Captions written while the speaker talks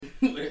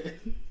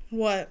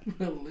What? With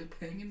a lip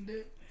hanging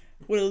down?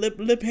 With a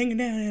lip hanging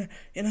down,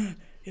 and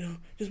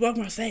just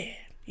walking around sad,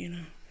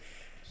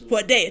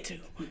 for a day or two.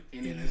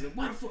 And then I said,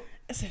 what the fuck?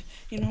 I said,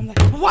 I'm like,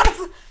 what the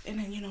fuck? And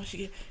then, she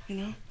get,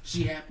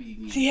 She happy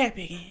again. She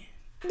happy again.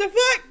 The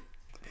fuck?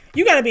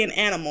 You gotta be an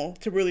animal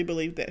to really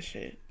believe that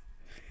shit.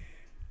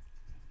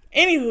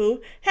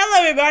 Anywho,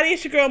 hello everybody,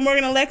 it's your girl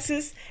Morgan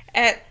Alexis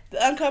at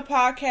the Uncut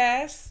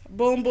Podcast.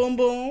 Boom, boom,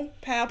 boom,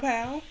 pow,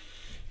 pow.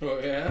 Oh,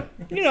 yeah?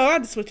 I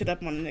had to switch it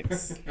up on the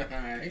niggas.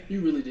 Alright.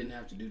 You really didn't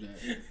have to do that.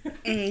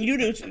 You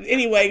do.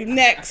 Anyway,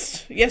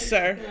 next. Yes,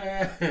 sir.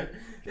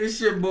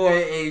 It's your boy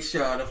A.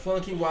 Shaw, the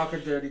Funky Walker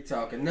Dirty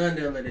Talker,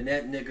 none other than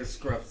that nigga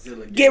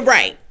Scruffzilla. Get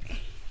right.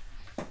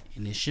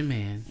 And it's your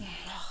man,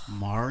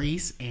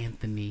 Maurice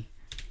Anthony,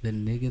 the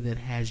nigga that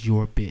has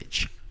your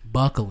bitch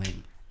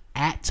buckling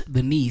at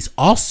the knees.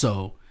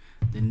 Also,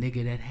 the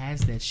nigga that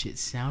has that shit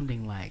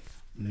sounding like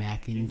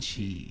mac and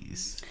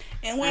cheese.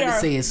 And I had to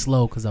say it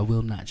slow because I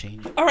will not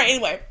change it. All right,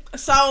 anyway.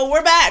 So,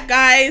 we're back,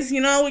 guys.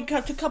 We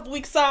took a couple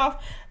weeks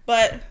off,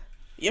 but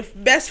your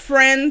best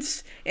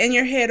friends in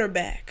your head are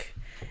back.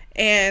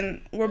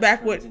 And we're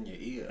back with... In your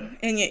ear.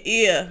 In your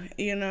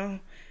ear,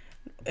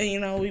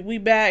 And, we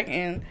back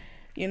and...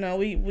 we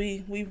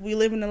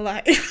living the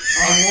life.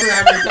 I wonder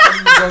how many times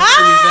you gonna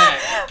see me back.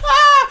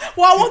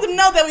 Well, I want them to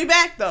know that we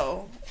back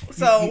though.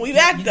 So we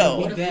back though.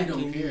 What if they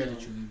don't care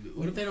that you?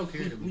 What if they don't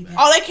care that we back?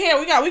 Oh, they care.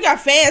 We got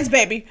fans,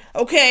 baby.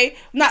 Okay,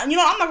 I'm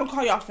not gonna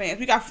call y'all fans.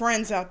 We got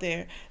friends out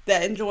there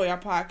that enjoy our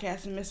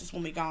podcast and miss us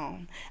when we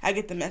gone. I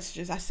get the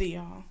messages. I see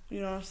y'all.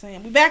 You know what I'm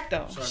saying? We back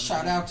though.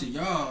 Shout out to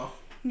y'all.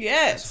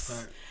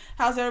 Yes.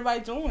 How's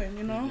everybody doing?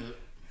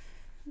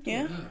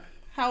 Yeah. Good.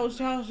 How's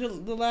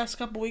the last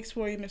couple weeks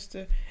for you,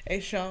 Mr. A.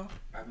 Shaw?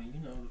 I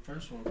mean, the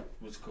first one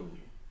was cool.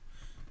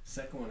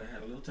 Second one, I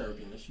had a little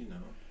turbulence,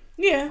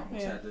 Yeah.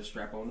 Almost had to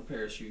strap on the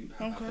parachute,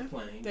 hop out the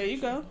plane. There you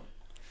go.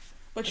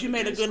 But you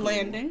made a good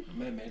landing.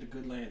 I made a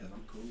good landing.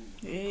 I'm cool.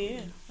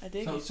 Yeah. I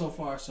dig it. So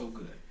far, so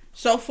good.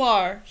 So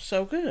far,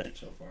 so good.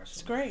 So far, so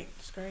It's good. great.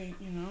 It's great,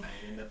 I ain't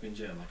end up in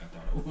jail like I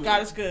thought I would.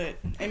 God is good.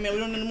 Amen. We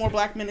don't need more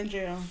black men in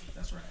jail.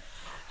 That's right.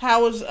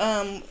 How was,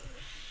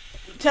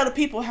 tell the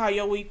people how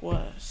your week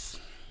was.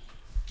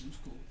 It was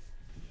cool.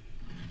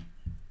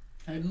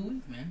 Had a good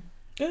week, man.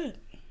 Good.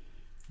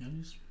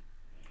 Just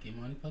get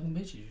money, fucking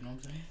bitches. You know what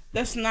I'm saying?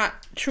 That's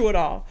not true at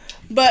all.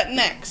 But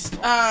next,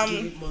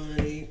 Get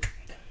money.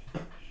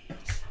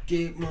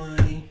 Get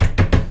money.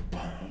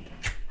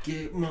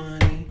 Get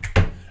money.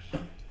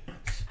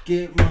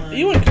 Get money.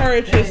 you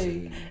encourage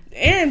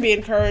Aaron be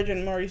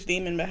encouraging Maurice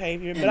Demon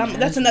behavior, but And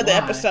that's another why-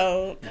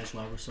 episode. That's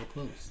why we're so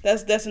close.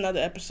 That's another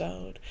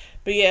episode.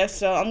 But yeah,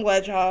 so I'm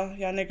glad y'all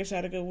niggas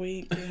had a good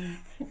week.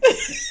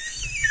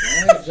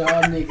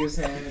 Y'all niggas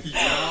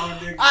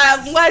had.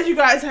 I'm glad you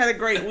guys had a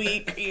great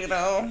week. Wait,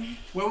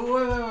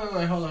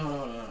 hold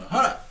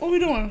on. What we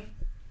doing?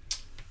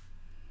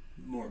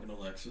 Morgan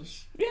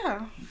Alexis.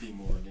 Yeah. The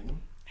Morgan.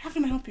 How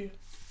can I help you?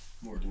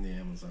 Morgan the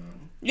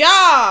Amazon.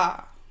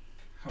 Yeah.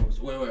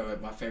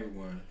 Wait, my favorite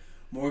one.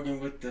 Morgan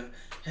with the,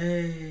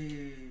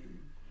 hey.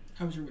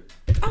 How was your week?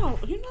 Oh,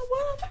 you know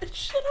what? I like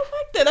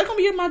that. That's gonna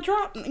be in my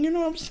drop. You know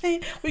what I'm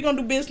saying? We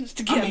gonna do business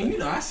together. I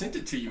mean, I sent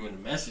it to you in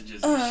the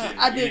messages and shit.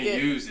 I You did didn't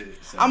it. use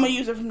it. So. I'm gonna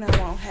use it from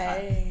now on.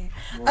 Hey.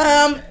 Morgan,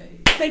 hey.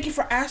 Thank you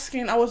for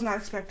asking. I was not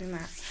expecting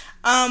that.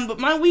 But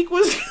my week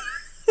was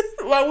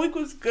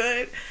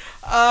good.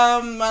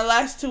 My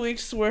last 2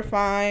 weeks were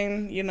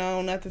fine.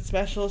 Nothing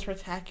special,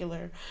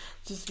 spectacular.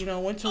 Just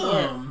went to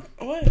work.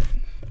 What?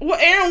 What,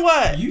 Aaron?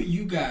 What?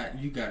 You got a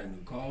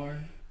new car.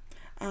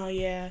 Oh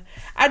yeah,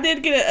 I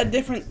did get a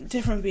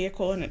different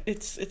vehicle, and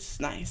it's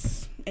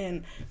nice,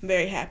 and I'm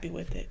very happy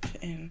with it,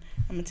 and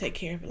I'm gonna take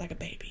care of it like a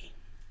baby.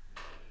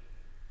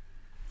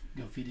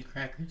 Go feed it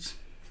crackers.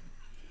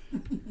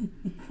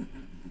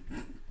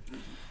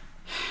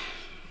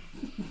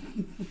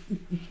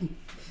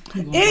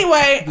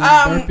 Anyway,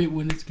 burp it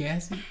when it's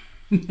gassy.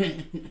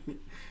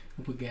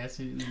 Put gas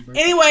in it and burp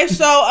anyway,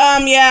 so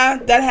yeah,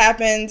 that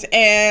happened,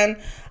 and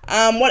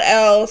what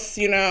else?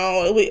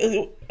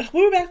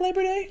 We were back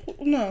Labor Day.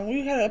 No,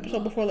 we had an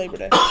episode before Labor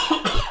Day.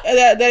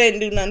 that didn't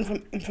do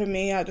nothing for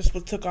me. I just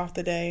took off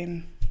the day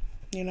and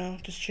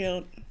just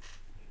chilled.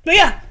 But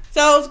yeah,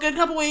 so it was a good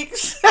couple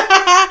weeks,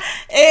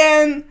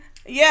 and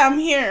yeah, I'm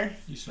here.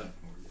 You suck,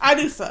 Morgan. I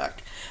do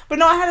suck, but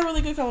no, I had a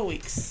really good couple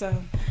weeks.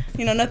 So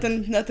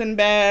nothing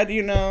bad.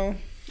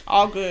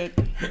 All good,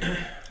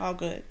 all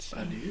good. So.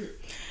 I did.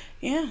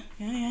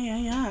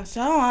 Yeah.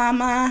 So I'm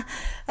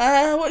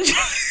what?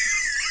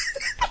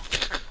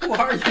 Who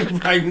are you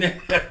right now?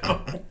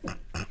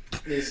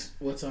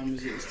 What time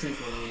is it? It's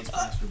 10:48. It's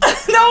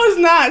past No, it's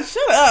not.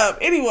 Shut up.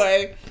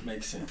 Anyway.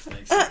 Makes sense.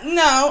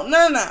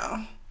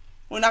 No.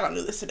 We're not gonna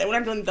do this today. We're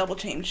not doing double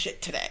team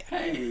shit today.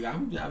 Hey,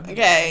 I'm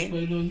okay.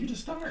 waiting on you to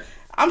start.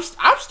 I've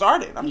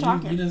started. I'm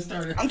talking. You didn't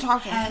start it. I'm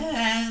talking. Do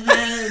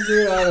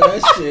all of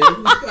that shit.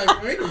 It's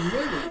like, wait a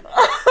minute.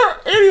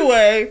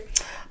 Anyway,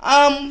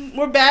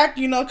 we're back.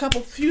 A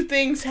few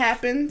things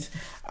happened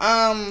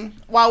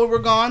while we were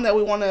gone that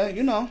we want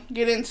to,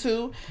 get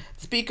into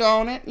speak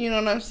on it. You know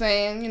what I'm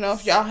saying? You know,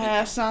 if y'all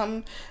have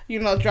something, you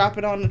know, drop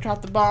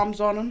the bombs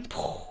on them.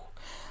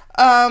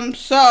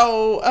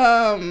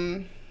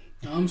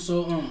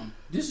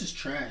 This is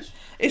trash.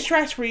 It's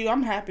trash for you.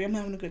 I'm happy. I'm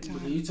having a good time.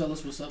 Can you tell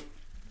us what's up?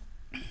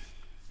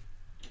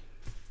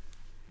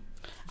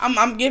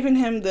 I'm giving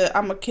him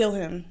I'm gonna kill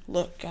him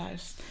look,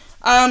 guys.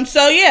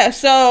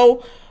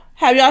 So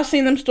have y'all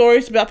seen them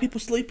stories about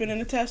people sleeping in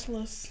the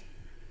Teslas?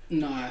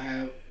 No, I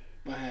have.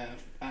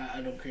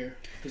 I don't care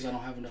because I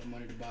don't have enough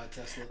money to buy a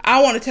Tesla.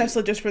 I want a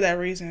Tesla just for that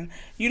reason.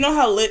 You know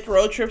how lit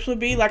road trips would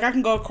be? Like, I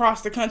can go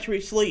across the country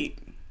sleep.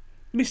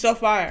 It'd be so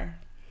fire.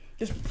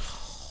 Just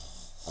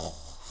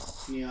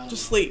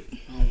sleep.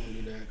 I don't want to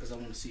do that because I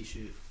want to see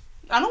shit.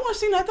 I don't want to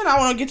see nothing. I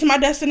want to get to my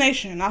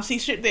destination. I'll see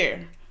shit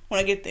there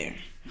when I get there.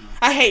 No.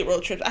 I hate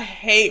road trips. I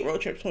hate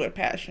road trips with a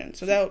passion.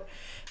 So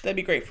that'd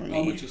be great for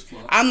me.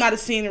 I'm not a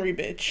scenery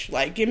bitch.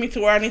 Like, get me to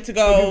where I need to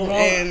go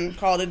and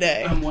call it a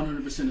day. I'm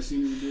 100% a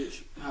scenery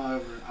bitch.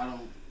 However, I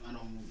don't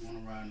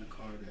want to ride in a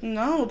car.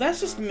 No, that's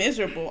just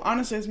miserable.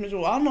 Honestly, it's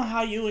miserable. I don't know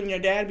how you and your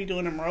dad be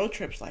doing them road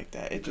trips like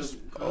that. It just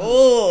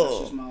that's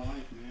just my life,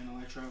 man. I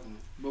like traveling.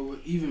 But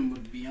even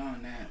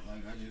beyond that,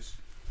 like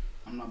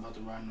I'm not about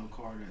to ride in no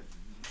car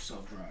that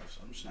self-drives.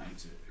 I'm just not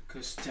into it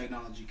because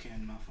technology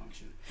can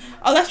malfunction.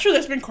 Oh, that's true.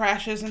 There's been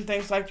crashes and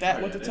things like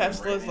that with the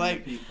Teslas.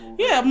 Like,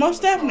 yeah,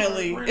 most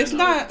definitely. It's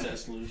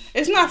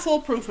not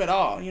foolproof at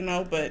all, you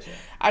know. But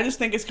I just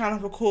think it's kind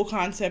of a cool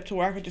concept to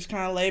where I could just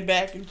kind of lay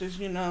back and just,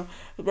 you know,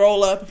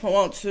 roll up if I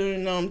want to, you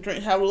know,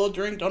 have a little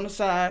drink on the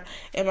side,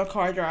 and my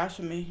car drives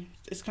for me.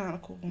 It's kind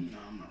of cool. No,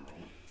 I'm not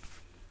rolling.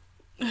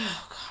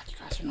 Oh God, you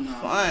guys are no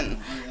fun.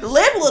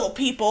 Live, little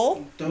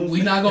people.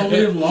 We not gonna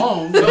live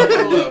long.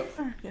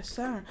 Yes,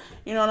 sir.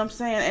 You know what I'm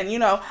saying? And, you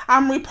know,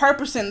 I'm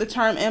repurposing the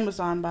term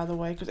Amazon, by the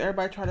way, because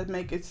everybody try to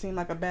make it seem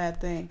like a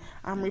bad thing.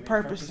 I'm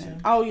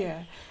repurposing. Oh,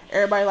 yeah.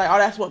 Everybody like, oh,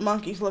 that's what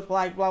monkeys look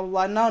like, blah,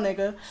 blah, blah. No,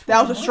 nigga.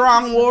 That was a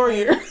strong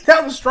warrior.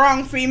 That was a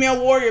strong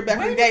female warrior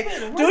back in the day. Where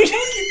did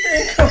monkey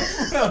thing come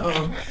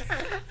from?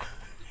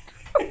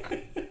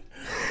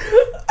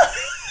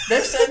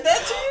 They've said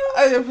that to you?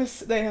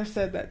 They have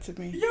said that to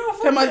me.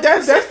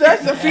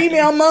 That's a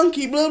female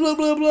monkey, blah, blah,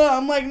 blah, blah.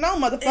 I'm like, no,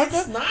 motherfucker.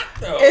 It's not,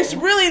 though. It's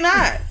really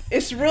not.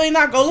 It's really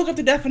not. Go look up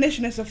the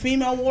definition. It's a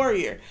female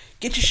warrior.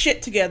 Get your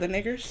shit together,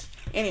 niggers.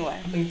 Anyway.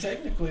 I mean,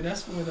 technically,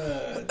 that's what,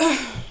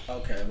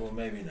 okay, well,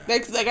 maybe not. They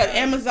got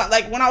Amazon,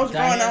 like, when I was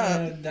growing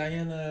up.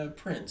 Diana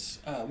Prince,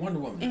 Wonder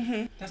Woman.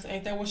 Mm-hmm.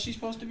 Ain't that what she's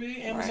supposed to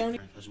be? Amazon?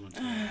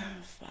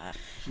 Right.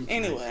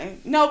 Anyway.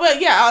 No,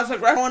 but yeah, I was like,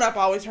 growing up,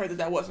 I always heard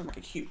that wasn't like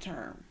a cute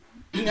term.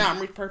 Now I'm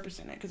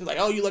repurposing it because it's like,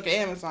 oh, you look at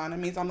Amazon, it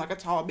means I'm like a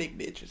tall, big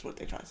bitch is what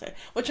they try to say,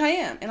 which I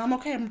am, and I'm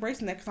okay. I'm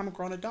embracing that because I'm a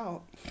grown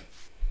adult.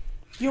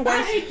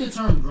 I hate the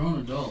term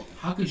grown adult.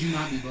 How could you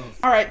not be both?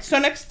 All right, so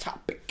next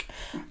topic.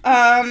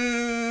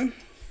 Yeah,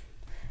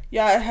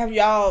 have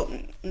y'all?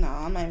 No,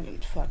 I'm not even.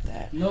 Fuck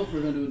that. Nope,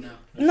 we're gonna do it now.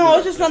 No,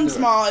 it's just something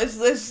small.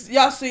 It's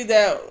y'all see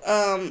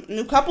that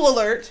new couple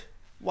alert.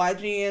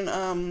 YG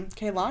and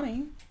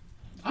Kehlani.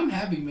 I'm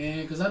happy,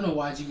 man, because I know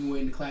YG been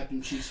waiting to clap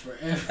them cheeks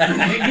forever.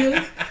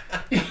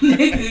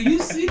 Nigga, you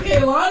see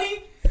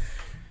Kehlani?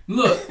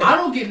 Look, I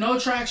don't get no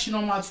traction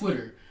on my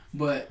Twitter,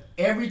 but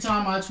every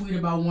time I tweet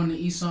about wanting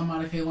to eat something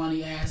out of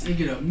Kehlani ass, they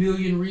get 1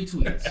 million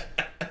retweets.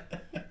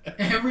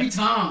 Every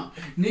time.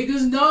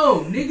 Niggas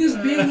know.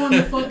 Niggas been wanting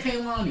to fuck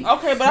Kehlani.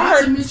 Okay, but I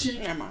heard... to mention,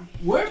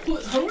 where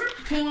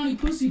Kehlani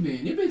pussy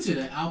been? They been to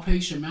the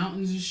Alpacia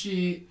Mountains and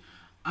shit.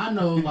 I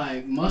know,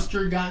 like,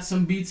 Mustard got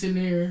some beats in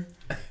there.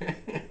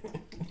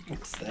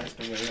 That's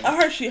the way I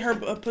heard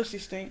her pussy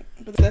stink,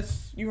 but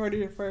you heard it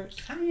here first.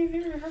 How do you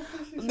hear her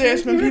pussy stink?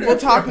 There's been people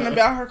talking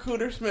about her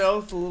cooter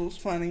smells a little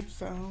funny,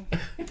 so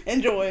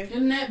enjoy.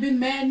 And that been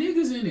mad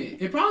niggas in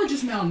it. It probably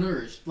just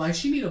malnourished. Like,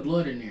 she need a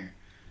blood in there.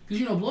 Because,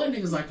 you know, blood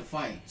niggas like to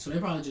fight, so they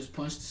probably just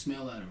punched the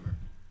smell out of her.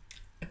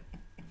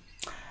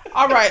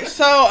 All right,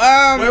 so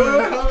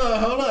wait,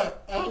 hold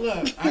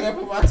up. I gotta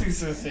put my 2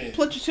 cents in.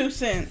 Put your 2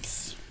 cents.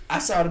 I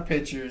saw the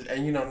pictures,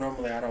 and you know,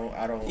 normally I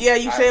don't. Yeah,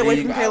 you stay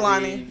away from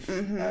Kehlani.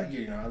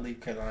 I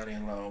leave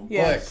Kehlani alone.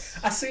 Yes.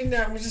 But I seen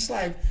that and was just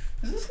like,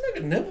 is this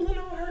nigga nibbling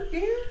on her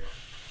ear?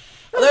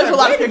 There's a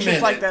lot of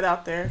pictures like that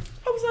out there.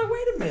 I was like,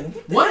 wait a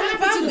minute. What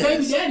happened to the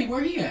baby daddy?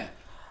 Where he at?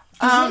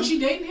 Wasn't she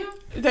dating him?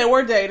 They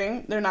were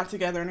dating. They're not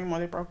together anymore.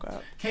 They broke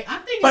up. Okay, I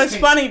think. But it's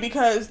funny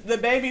because the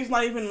baby's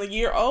not even a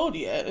year old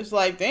yet. It's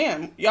like,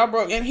 damn, y'all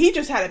broke, and he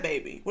just had a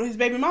baby with his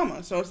baby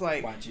mama. So it's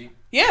like, YG.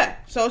 Yeah.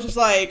 So it's just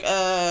like,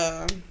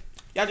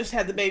 y'all just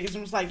had the babies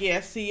and was like,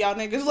 yeah, see y'all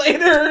niggas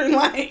later, and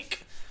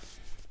like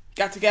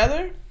got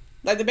together.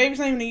 Like the baby's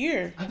not even a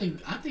year. I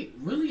think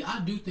really, I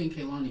do think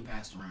Kehlani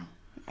passed around.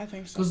 I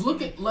think so. Cause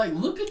look at the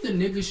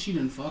niggas she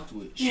done fucked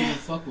with. She done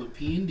fucked with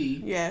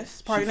P&D.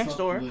 Yes, Party Next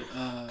Door. With,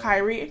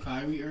 Kyrie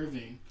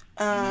Irving.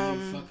 And now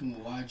you're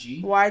fucking with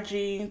YG.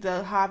 YG,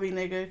 the hobby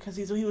nigga, cause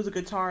he was a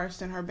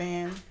guitarist in her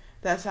band.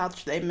 That's how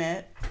they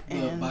met. The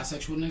And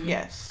bisexual nigga?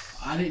 yes.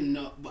 I didn't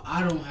know, but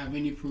I don't have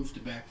any proof to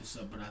back this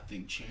up, but I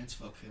think Chance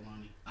fucked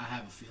Kehlani. I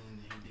have a feeling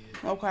that he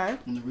did. Okay.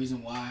 And the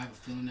reason why I have a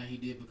feeling that he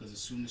did, because as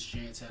soon as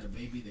Chance had a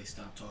baby, they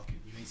stopped talking.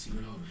 You ain't seen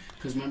no.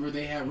 Because remember,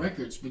 they had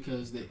records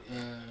because they.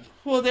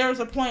 Well, there was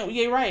a point.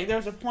 Yeah, right. There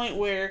was a point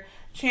where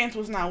Chance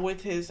was not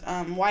with his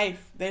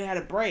wife. They had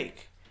a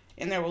break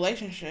in their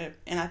relationship,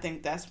 and I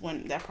think that's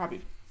when that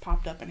probably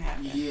popped up and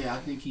happened. Yeah, I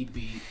think he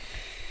beat.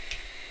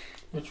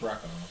 What's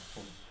rock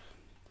on?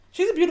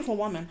 She's a beautiful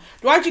woman.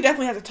 Dwight G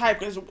definitely has a type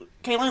because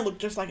Kehlani looked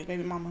just like his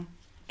baby mama.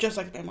 Just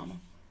like his baby mama.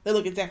 They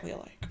look exactly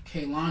alike.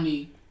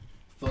 Kehlani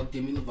fucked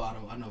Demi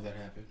Lovato. I know that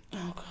happened.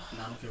 Oh, God. And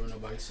I don't care what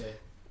nobody said.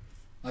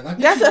 Like, I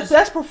think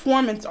That's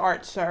performance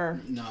art, sir.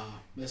 Nah,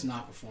 that's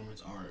not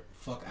performance art.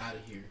 Fuck out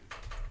of here.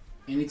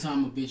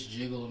 Anytime a bitch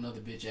jiggle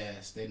another bitch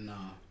ass, then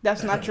nah.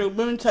 That's not true.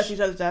 Women touch each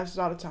other's asses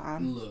all the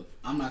time. Look,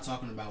 I'm not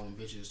talking about when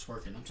bitches is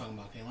twerking. I'm talking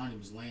about Kehlani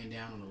was laying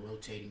down on a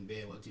rotating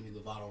bed while Demi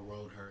Lovato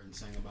rode her and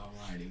sang about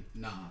riding.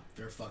 Nah,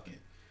 they're fucking.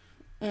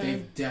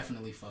 They've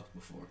definitely fucked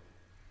before.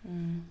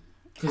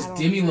 Because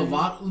Demi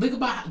Lovato,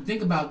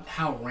 think about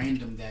how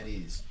random that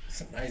is. It's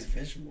a nice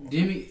visual.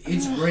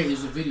 It's great.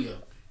 There's a video.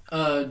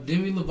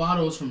 Demi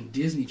Lovato is from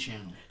Disney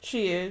Channel.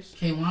 She is.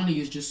 Kehlani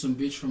is just some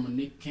bitch from a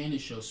Nick Cannon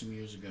show some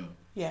years ago.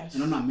 Yes.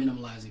 And I'm not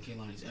minimalizing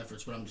Kehlani's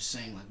efforts, but I'm just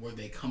saying like where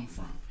they come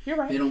from. You're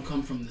right. They don't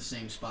come from the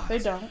same spots. They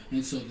don't.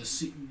 And so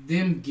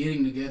them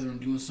getting together and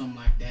doing something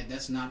like that,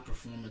 that's not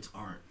performance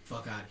art.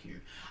 Fuck out of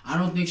here. I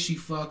don't think she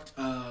fucked,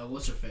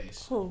 what's her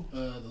face? Who?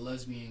 The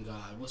lesbian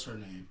god. What's her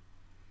name?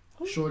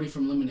 Who? Shorty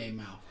from Lemonade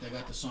Mouth. That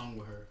got the song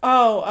with her.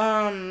 Oh,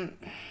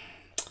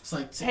 it's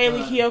like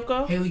Haley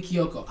Kiyoko? Haley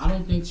Kiyoko. I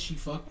don't think she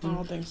fucked them. I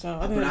don't think so.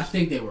 I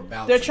think they were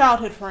about they're to.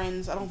 childhood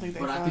friends. I don't think they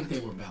But fucked. I think they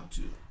were about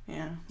to.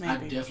 Yeah, I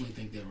maybe. definitely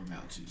think they were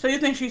about to. So you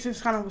think she's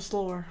just kind of a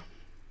slower?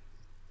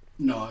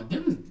 No,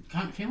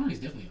 Kehlani's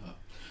definitely a hoe.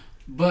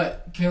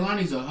 But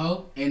Kehlani's a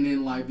hoe, and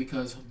then like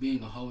because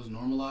being a hoe is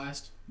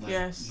normalized, like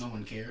no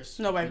one cares.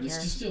 Nobody but cares.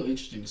 It's just still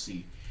interesting to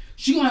see.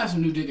 She gonna have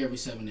some new dick every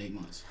 7 to 8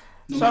 months.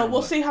 So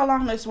we'll see how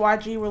long this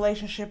YG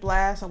relationship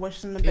lasts. I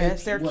wish them the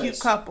best. They're a cute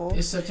couple.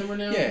 It's September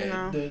now.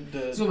 Yeah,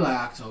 it's gonna be like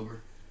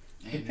October.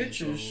 The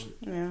pictures,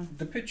 yeah.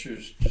 The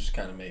pictures just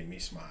kind of made me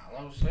smile.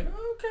 I was like,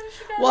 oh, okay.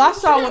 Well, I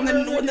saw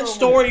when the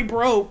story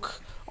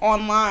broke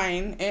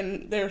online,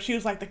 and she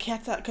was like the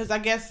cat's out because I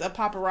guess a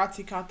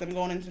paparazzi caught them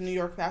going into New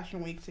York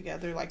Fashion Week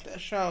together, like the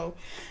show,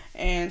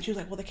 and she was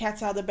like, "Well, the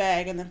cat's out of the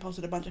bag," and then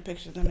posted a bunch of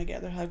pictures of them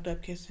together, hugged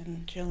up,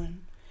 kissing,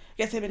 chilling. I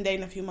guess they've been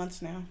dating a few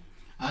months now.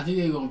 I think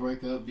they're gonna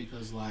break up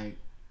because like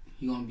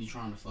he gonna be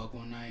trying to fuck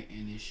one night,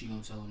 and then she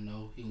gonna tell him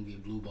no. He gonna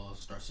get blue balls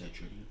and start set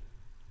tricking.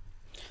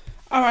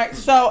 All right,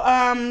 so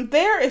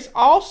there is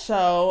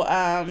also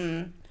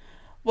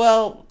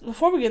well,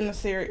 before we get in the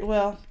series,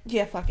 well,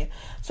 yeah, fuck it.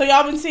 So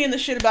y'all been seeing the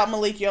shit about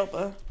Malik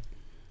Yoba,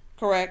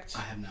 correct?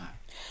 I have not.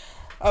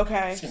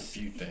 Okay. I've seen a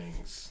few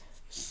things.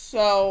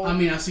 So I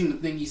mean, I seen the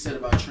thing he said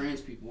about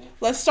trans people.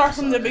 Let's start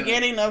from the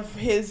beginning of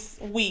his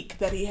week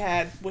that he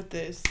had with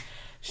this.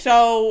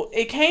 So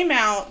it came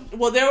out.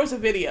 Well, there was a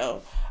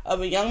video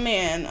of a young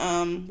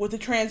man with a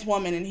trans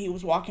woman, and he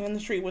was walking in the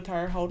street with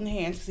her, holding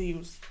hands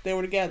because they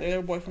were together, they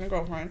were boyfriend and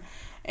girlfriend,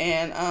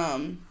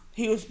 and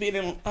he was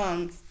being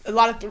a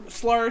lot of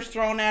slurs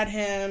thrown at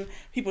him,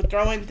 people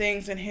throwing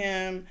things at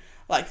him,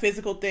 like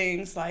physical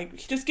things, like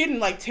just getting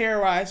like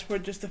terrorized for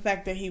just the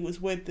fact that he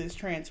was with this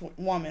trans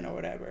woman or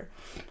whatever.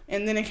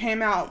 And then it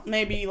came out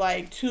maybe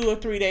like 2 or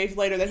 3 days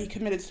later that he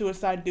committed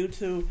suicide due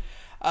to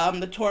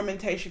the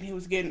tormentation he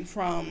was getting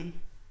from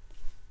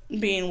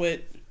being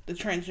with the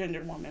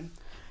transgender woman.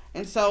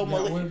 And so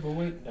no,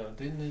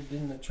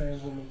 didn't the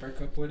trans woman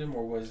break up with him,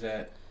 or was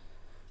that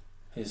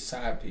his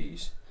side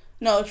piece?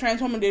 No, the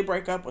trans woman did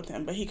break up with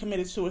him, but he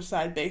committed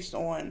suicide based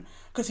on,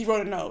 because he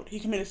wrote a note, he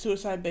committed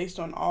suicide based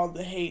on all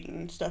the hate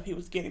and stuff he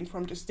was getting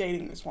from just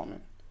dating this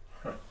woman.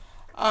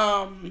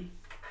 Huh.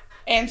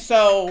 And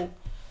so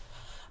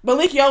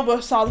Malik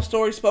Yoba saw the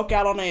story, spoke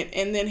out on it,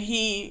 and then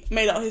he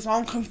made out his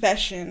own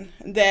confession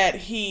that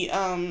he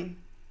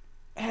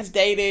has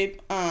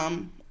dated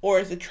or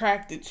is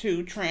attracted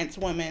to trans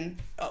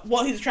women.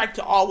 Well, he's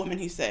attracted to all women,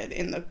 he said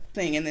in the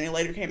thing, and then it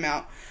later came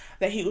out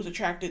that he was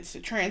attracted to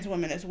trans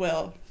women as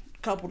well,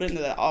 coupled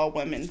into the all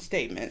women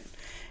statement.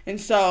 And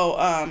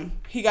so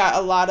he got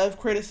a lot of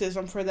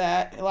criticism for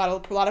that, a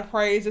lot of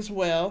praise as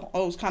well. It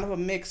was kind of a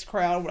mixed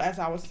crowd as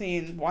I was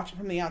watching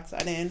from the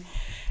outside in.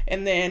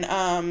 And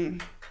then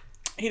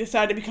he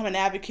decided to become an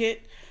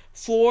advocate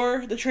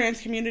for the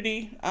trans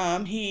community.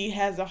 He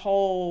has a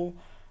whole,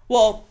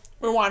 well,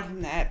 rewind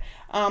from that.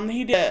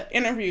 He did an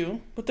interview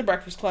with The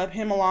Breakfast Club,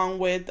 him along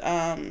with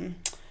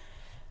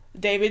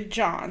David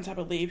Johns, I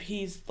believe.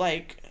 He's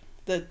like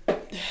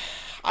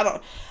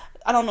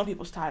I don't know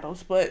people's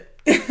titles, but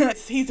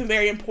he's a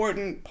very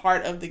important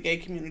part of the gay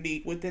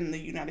community within the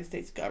United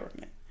States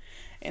government.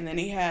 And then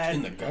he had...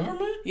 In the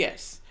government?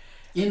 Yes.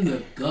 In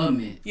the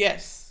government?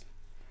 Yes.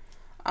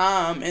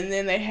 And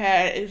then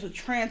it was a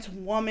trans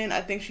woman. I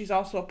think she's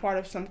also a part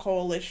of some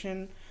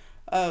coalition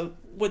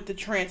with the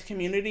trans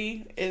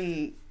community.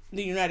 And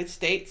the United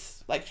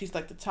States. Like, she's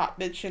like the top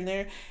bitch in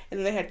there. And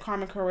then they had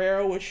Carmen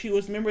Carrero, which she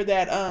was, remember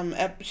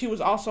that she was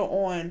also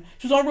on,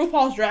 she was on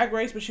RuPaul's Drag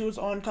Race, but she was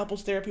on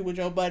Couples Therapy with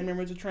Joe Budden,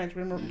 remember, as a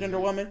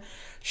transgender woman.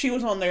 She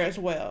was on there as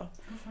well.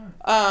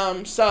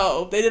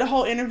 So they did a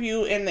whole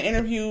interview, and the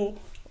interview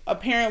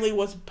apparently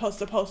was supposed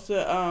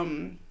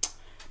to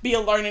be a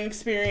learning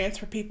experience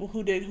for people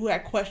who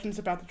had questions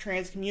about the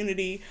trans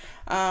community.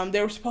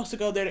 They were supposed to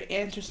go there to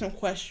answer some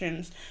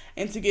questions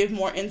and to give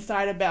more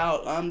insight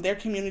about their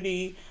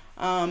community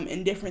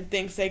and different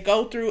things they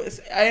go through,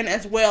 and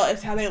as well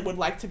as how they would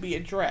like to be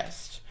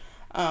addressed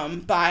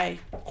by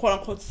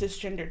quote-unquote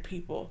cisgendered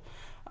people.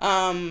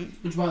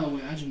 Which, by the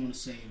way, I just want to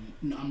say,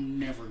 I'm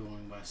never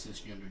going by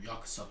cisgender. Y'all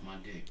can suck my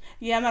dick.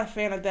 Yeah, I'm not a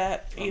fan of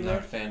that either. I'm not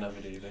a fan of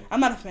it either. I'm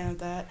not a fan of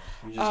that.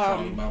 You just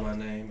call me by my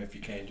name. If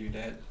you can't do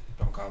that,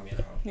 don't call me at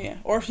all. Yeah,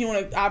 or if you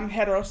want to, I'm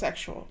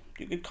heterosexual.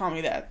 You could call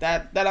me that.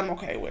 That I'm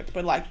okay with.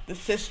 But like the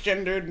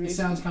cisgendered, it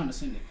sounds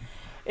condescending.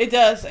 It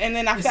does, and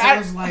then it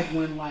sounds like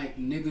when like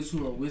niggas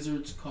who are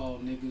wizards call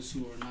niggas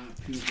who are not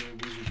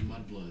purebred wizards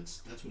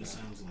mudbloods. That's what it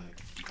sounds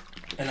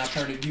like. And I've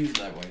heard it used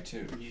that way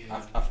too.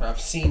 Yeah.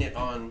 I've seen it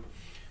on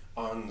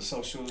the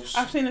socials.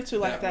 I've seen it too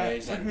like that. Way.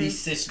 It's like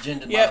these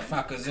cisgender Yep.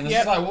 motherfuckers, and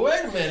it's like, well,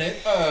 wait a minute.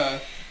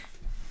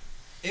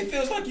 It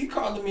feels like you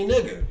calling me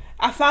nigga.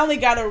 I finally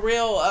got a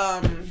real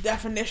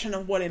definition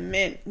of what it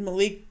meant.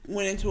 Malik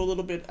went into a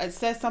little bit. It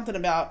said something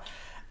about,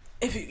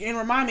 and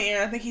remind me,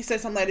 Aaron, I think he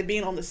said something like it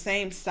being on the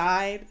same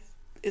side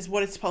is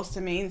what it's supposed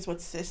to mean. Is what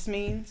cis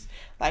means.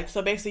 Like,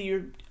 so basically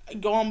you're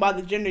going by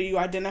the gender you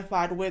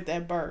identified with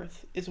at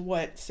birth is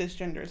what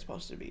cisgender is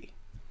supposed to be.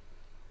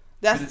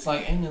 But it's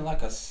like, ain't it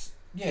like a...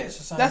 Yeah,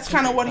 it's a that's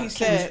kind of what he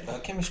said.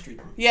 Chemistry.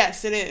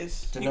 Yes, it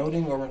is.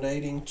 Denoting or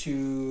relating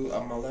to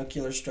a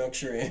molecular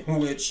structure in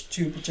which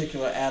two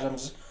particular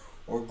atoms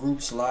or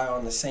groups lie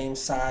on the same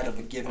side of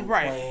a given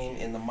plane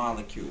in the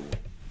molecule.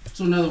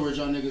 So in other words,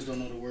 y'all niggas don't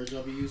know the words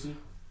y'all be using?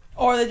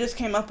 Or they just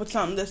came up with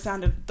something that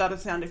thought it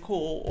sounded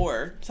cool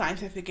or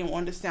scientific and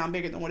wanted to sound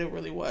bigger than what it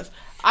really was.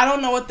 I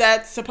don't know what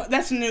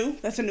that's new.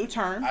 That's a new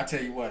term. I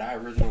tell you what, I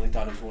originally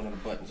thought it was one of the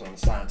buttons on the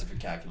scientific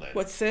calculator.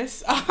 What,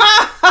 cis?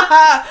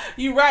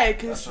 You right,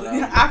 because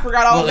I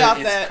forgot all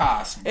about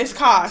that. It's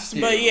cost,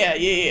 but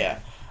yeah.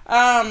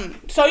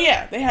 So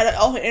yeah, they had an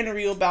whole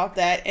interview about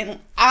that, and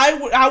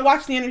I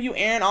watched the interview.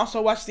 Aaron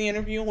also watched the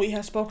interview, and we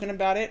have spoken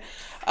about it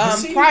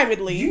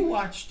privately.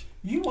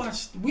 We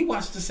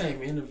watched the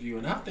same interview,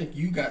 and I think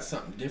you got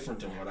something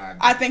different than what I got.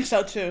 I think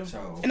so too,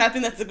 and I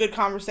think that's a good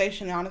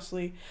conversation,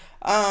 honestly.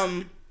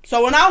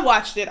 So when I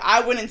watched it,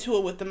 I went into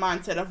it with the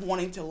mindset of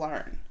wanting to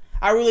learn.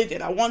 I really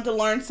did. I wanted to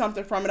learn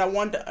something from it. I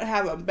wanted to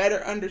have a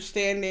better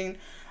understanding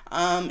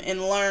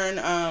and learn.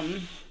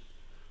 I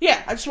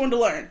just wanted to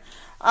learn.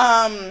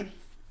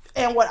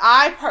 And what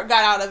I got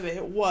out of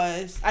it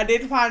was I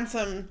did find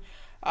some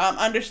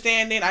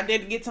understanding. I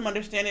did get some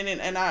understanding,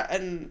 and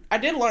I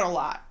did learn a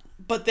lot.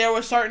 But there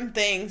were certain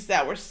things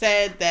that were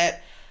said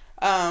that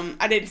I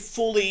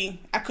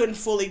couldn't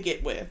fully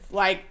get with.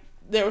 Like,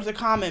 there was a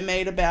comment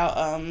made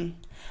about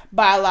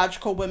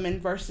biological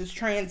women versus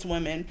trans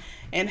women,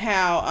 and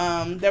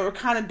how they were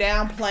kind of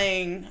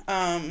downplaying.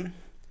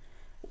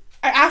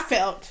 I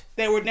felt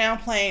they were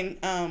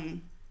downplaying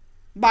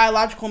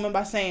biological women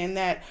by saying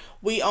that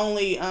we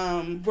only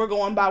we're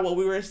going by what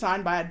we were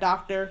assigned by a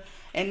doctor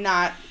and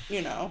not,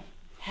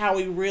 how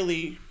we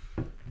really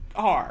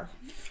are.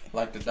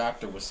 Like the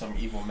doctor was some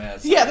evil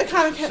mad. Yeah, they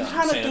kind of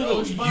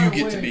do. You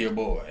get to be a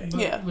boy.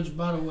 Which,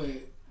 by the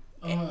way,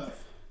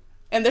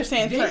 and they're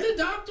saying, is the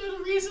doctor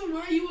the reason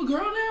why you a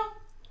girl now?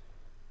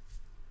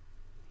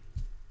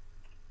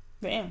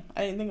 Damn,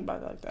 I didn't think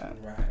about it like that.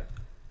 Right.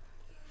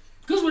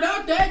 Because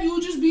without that, you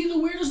would just be the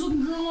weirdest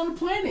looking girl on the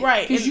planet.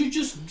 Right. Because you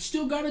just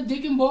still got a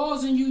dick and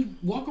balls, and you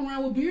walk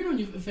around with beard on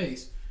your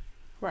face.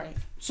 Right.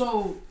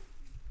 So,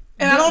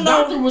 and I don't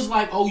know. The doctor was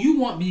like, "Oh, you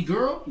want me,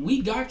 girl?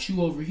 We got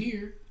you over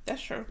here."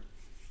 That's true.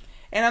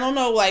 And I don't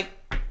know,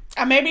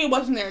 maybe it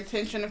wasn't their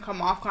intention to come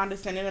off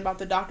condescending about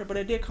the doctor, but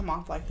it did come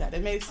off like that.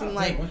 It made it seem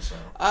like,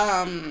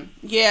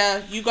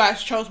 you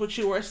guys chose what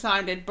you were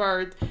assigned at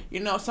birth.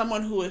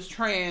 Someone who is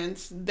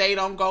trans, they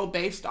don't go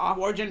based off,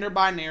 or gender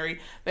binary,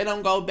 they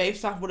don't go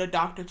based off what a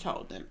doctor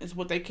told them, is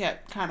what they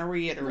kept kind of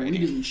reiterating. We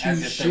didn't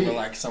choose as if they were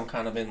like some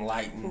kind of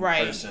enlightened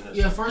person.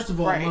 Yeah, first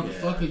of all,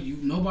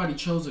 motherfucker, nobody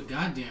chose a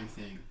goddamn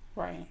thing.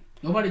 Right.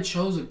 Nobody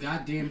chose a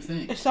goddamn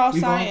thing. It's all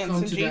science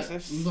and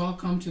Jesus. We've all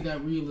come to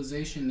that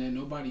realization that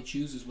nobody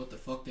chooses what the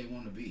fuck they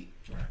want to be.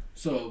 Right.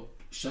 So,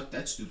 shut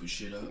that stupid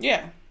shit up.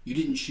 Yeah. You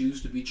didn't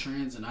choose to be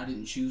trans, and I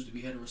didn't choose to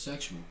be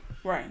heterosexual.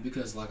 Right.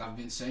 Because, like I've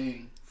been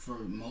saying for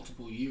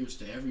multiple years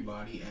to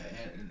everybody,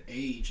 at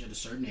a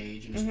certain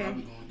age, and it's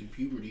probably going through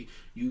puberty,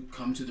 you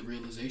come to the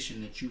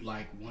realization that you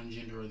like one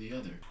gender or the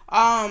other.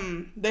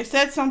 They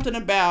said something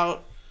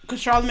about,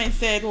 because Charlamagne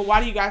said, well,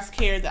 why do you guys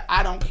care that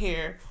I don't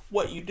care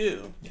what you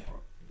do? Yeah.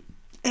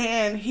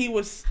 And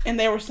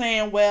they were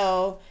saying,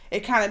 well, it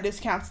kind of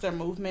discounts their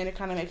movement. It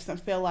kind of makes them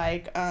feel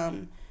like,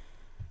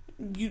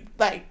 you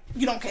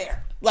don't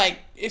care. Like,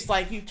 it's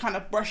like you kind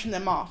of brushing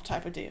them off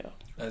type of deal.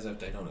 As if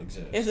they don't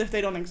exist. As if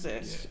they don't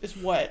exist. Yeah. Is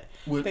what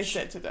they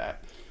said to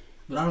that.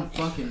 But I don't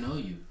fucking know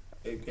you.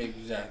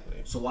 Exactly.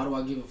 So why do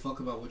I give a fuck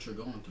about what you're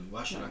going through?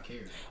 Why should I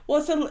care?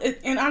 Well,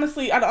 and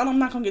honestly, I'm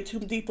not going to get too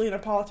deeply into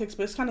politics,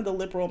 but it's kind of the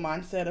liberal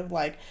mindset of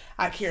like,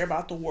 I care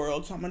about the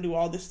world, so I'm going to do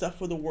all this stuff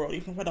for the world.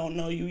 Even if I don't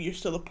know you, you're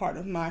still a part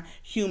of my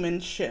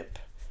humanship.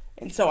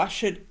 And so I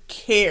should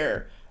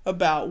care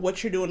about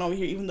what you're doing over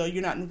here, even though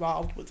you're not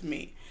involved with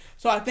me.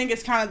 So I think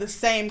it's kind of the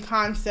same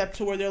concept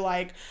to where they're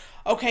like,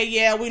 okay,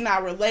 yeah, we're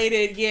not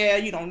related. Yeah,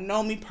 you don't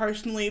know me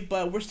personally,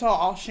 but we're still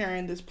all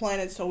sharing this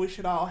planet, so we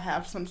should all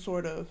have some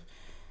sort of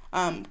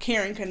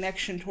caring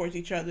connection towards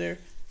each other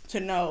to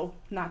know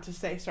not to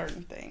say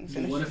certain things.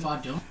 And what if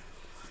I don't?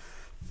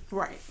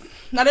 Right.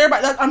 Not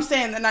everybody. I'm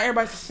saying that not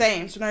everybody's the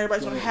same, so not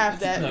everybody's gonna have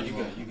that. No, you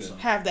good.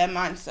 Have that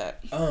mindset.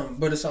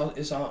 But it's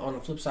all on the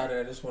flip side of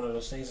that. It's one of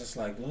those things. It's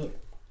like, look,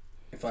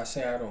 if I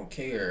say I don't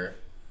care,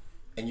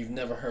 and you've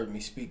never heard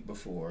me speak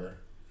before,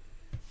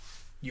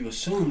 you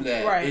assume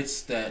that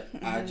it's that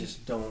I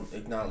just don't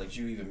acknowledge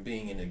you even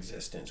being in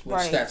existence,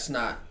 which that's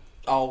not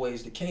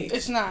always the case.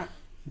 It's not.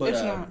 But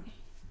it's not.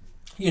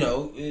 You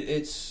know,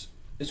 it's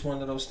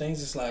one of those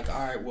things. It's like, all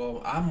right,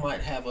 well, I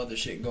might have other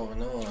shit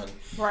going on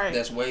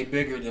that's way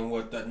bigger than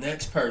what the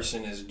next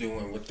person is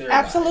doing with their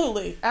life,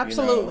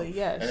 absolutely,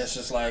 yes. And it's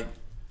just like,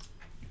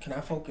 can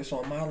I focus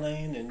on my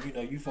lane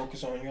and you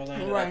focus on your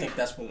lane? And I think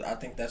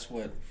that's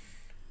what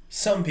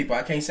some people,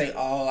 I can't say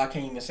all, I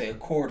can't even say a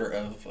quarter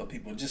of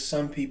people, just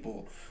some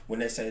people, when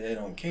they say they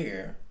don't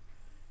care,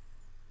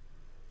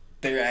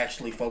 they're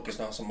actually focused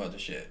on some other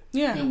shit.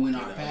 Yeah. And when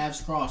our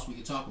paths cross, we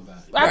can talk about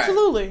it.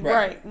 Absolutely.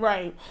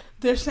 Right.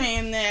 They're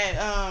saying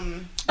that,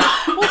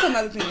 what's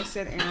another thing they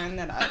said, Aaron,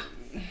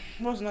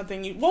 what was another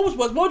thing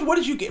what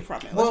did you get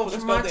from it? Well,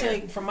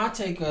 from my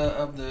take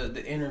of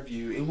the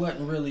interview, it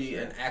wasn't really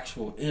an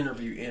actual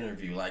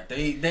interview. Like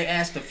they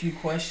asked a few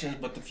questions,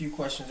 but the few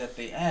questions that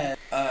they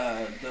asked,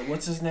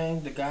 what's his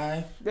name? The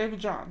guy? David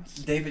Johns.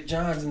 David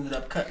Johns ended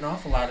up cutting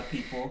off a lot of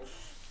people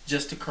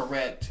just to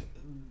correct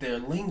their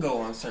lingo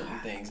on certain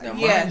things. Now,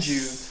 mind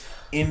you,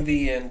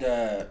 Envy,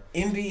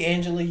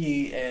 Angela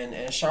Yee,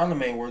 and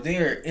Charlemagne were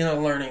there in a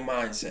learning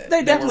mindset.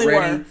 They definitely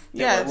were.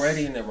 They were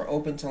ready and they were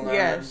open to learn.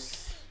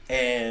 Yes.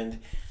 And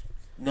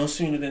no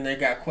sooner than they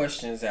got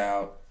questions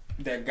out,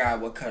 that guy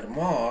would cut them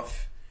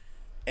off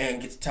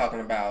and get to talking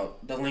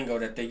about the lingo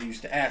that they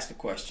used to ask the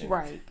question.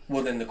 Right.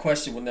 Well, then the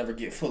question would never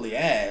get fully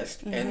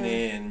asked, and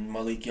then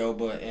Malik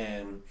Yoba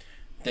and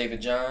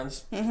David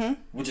Johns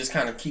would just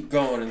kind of keep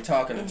going and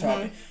talking and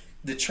talking.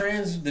 The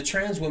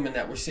trans women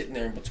that were sitting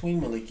there in between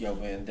Malik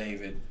Yoba and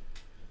David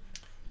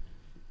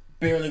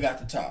barely got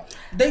to talk.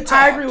 They talked.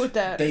 I agree with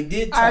that. They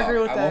did talk. I agree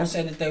with that. I won't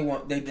say that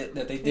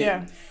they didn't.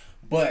 Yeah.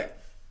 But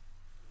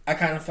I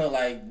kind of felt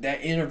like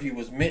that interview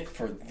was meant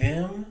for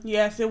them.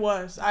 Yes, it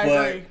was. I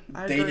agree.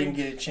 They didn't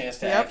get a chance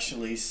to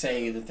actually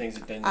say the things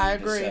that they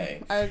needed to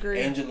say. I agree.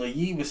 Angela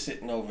Yee was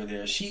sitting over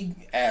there. She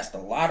asked a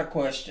lot of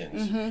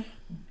questions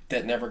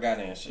that never got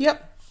answered.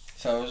 Yep.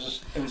 So it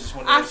was just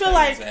one of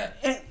those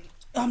things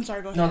I'm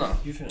sorry, go ahead. No,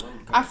 you feel.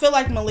 I feel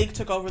like Malik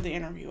took over the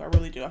interview. I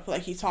really do. I feel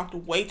like he talked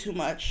way too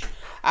much.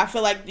 I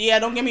feel like,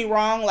 don't get me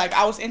wrong, like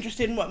I was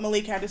interested in what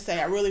Malik had to say.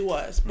 I really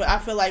was. But I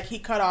feel like he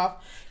cut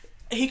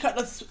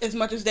us as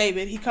much as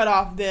David. He cut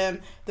off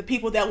the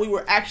people that we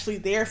were actually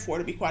there for,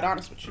 to be quite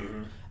honest with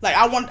you. Like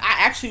I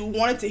actually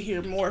wanted to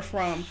hear more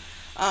from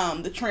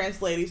the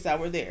trans ladies that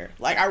were there.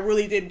 Like I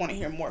really did want to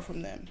hear more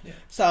from them. Yeah.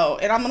 So,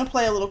 and I'm going to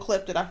play a little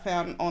clip that I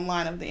found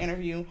online of the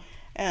interview.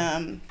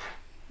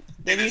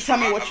 Then you tell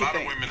me what you think. A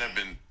lot of women have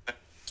been.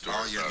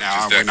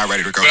 We're not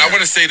ready to go. But I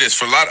want to say this: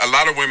 for a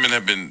lot of women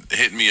have been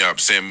hitting me up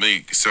saying,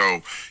 "Malik,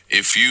 so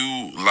if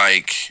you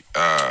like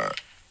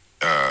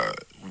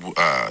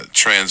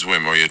trans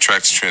women or you're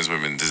attracted to trans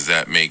women, does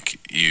that make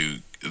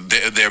you?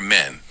 They're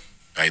men,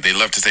 right? They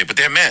love to say, but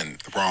they're men.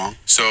 Wrong.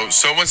 So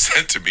someone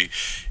said to me,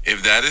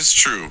 if that is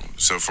true,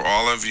 so for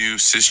all of you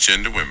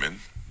cisgender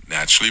women,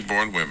 naturally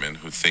born women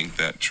who think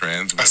that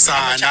trans women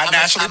not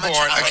naturally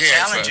born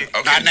again.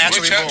 Not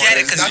naturally born.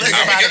 Nothing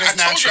about it is natural.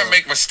 I told you I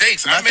make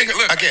mistakes.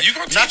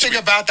 Nothing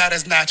about that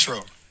is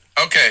natural.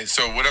 Okay,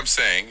 so what I'm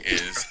saying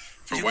is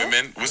for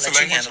women, what's the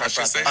language I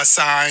should say?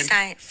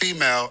 Assigned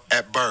female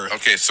at birth.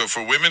 Okay, so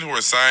for women who are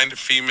assigned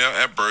female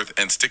at birth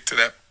and stick to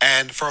that.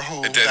 And for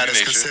whom that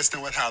is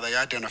consistent with how they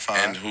identify.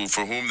 And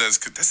for whom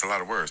that's a lot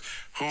of words.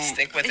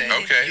 Stick with it.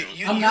 Okay.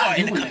 You are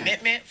in a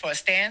commitment for a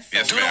stance.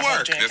 Yes, do the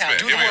work.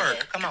 Do the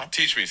work. Come on.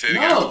 Teach me. Say it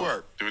again. Do the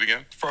work. Do it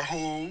again. For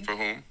whom?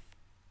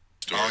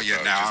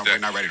 Now we're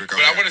not ready to go.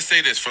 But I want to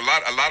say this: for a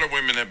lot of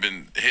women have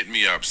been hitting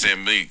me up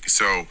saying, "Malik,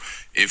 so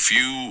if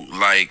you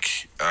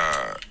like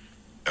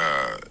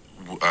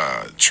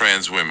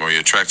trans women or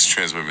you're attracted to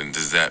trans women,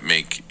 does that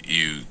make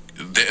you?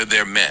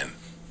 They're men,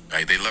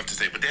 right? They love to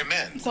say, but they're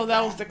men." So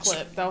that was the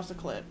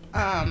clip.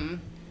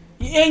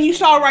 And you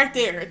saw right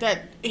there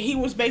that he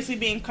was basically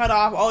being cut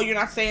off. Oh, you're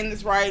not saying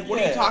this right.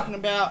 What are you talking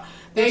about?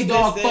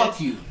 Dog, fuck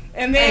you.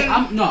 And then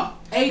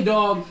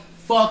dog,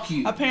 fuck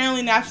you.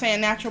 Apparently, not saying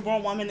natural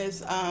born woman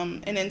is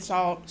an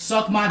insult.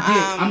 Suck my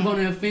dick. I'm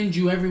gonna offend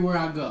you everywhere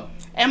I go.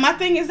 And my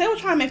thing is, they were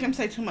trying to make him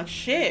say too much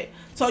shit.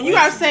 So you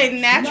gotta say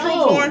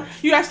natural born.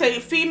 You gotta say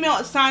female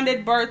assigned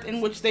at birth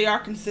in which they are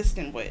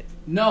consistent with.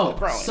 No,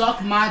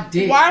 suck my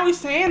dick. Why are we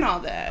saying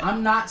all that?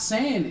 I'm not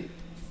saying it.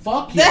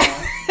 Fuck y'all.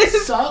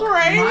 Suck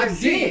crazy. my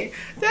dick.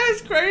 That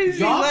is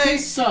crazy. Y'all can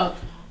suck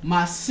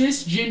my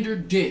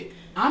cisgender dick.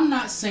 I'm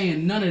not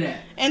saying none of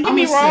that. And get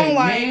me wrong,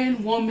 like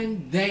man,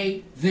 woman,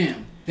 they,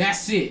 them.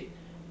 That's it.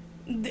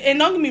 And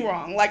don't get me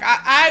wrong, like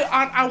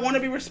I want to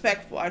be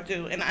respectful, I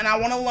do, and I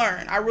want to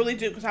learn, I really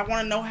do, because I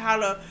want to know how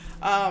to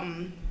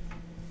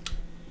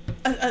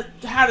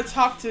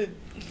talk to.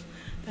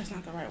 That's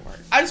not the right word.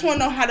 I just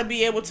want to know how to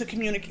be able to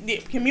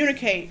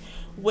communicate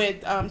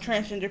with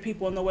transgender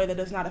people in the way that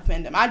does not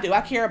offend them. I do.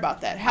 I care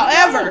about that.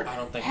 However, I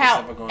don't think it's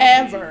ever going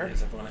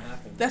to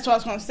happen. That's what I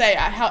was going to say.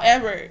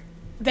 However,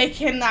 they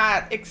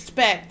cannot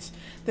expect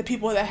the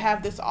people that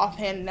have this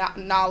offhand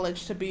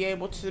knowledge to be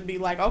able to be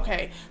like,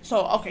 okay,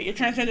 you're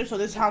transgender, so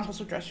this is how I'm supposed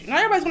to address you. Not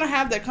everybody's going to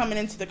have that coming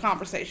into the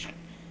conversation.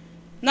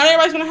 Not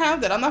everybody's going to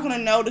have that. I'm not going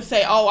to know to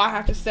say, oh, I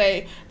have to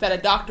say that a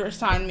doctor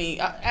assigned me.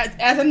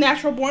 As a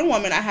natural-born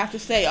woman, I have to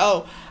say,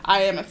 oh,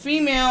 I am a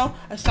female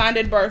assigned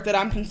at birth that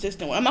I'm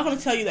consistent with. I'm not going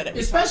to tell you that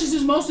every Especially time.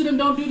 Since most of them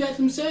don't do that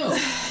themselves.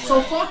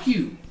 So fuck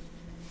you.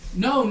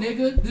 No,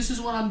 nigga, this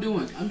is what I'm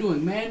doing. I'm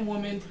doing man,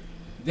 woman,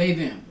 they,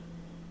 them.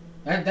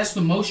 That's the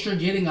most you're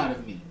getting out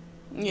of me.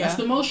 Yeah. That's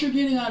the most you're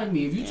getting out of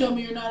me. If you tell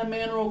me you're not a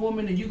man or a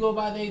woman and you go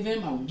by they,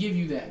 them, I will give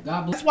you that.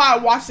 God bless. That's why I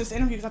watched this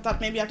interview, because I thought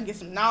maybe I can get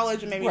some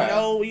knowledge and maybe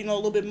know a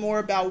little bit more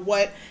about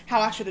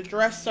how I should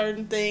address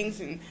certain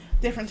things and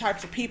different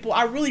types of people.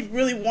 I really,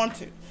 really want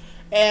to.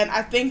 And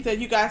I think that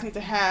you guys need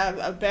to have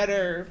a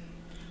better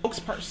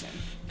spokesperson.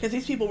 Because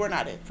these people were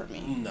not it for me.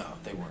 No,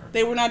 they weren't.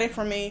 They were not it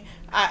for me.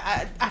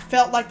 I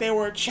felt like they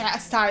were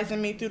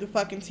chastising me through the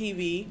fucking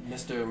TV.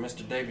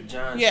 Mr. David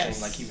John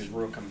seemed like he was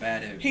real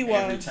combative. He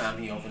was. Every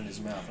time he opened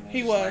his mouth. And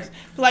he was.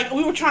 Like,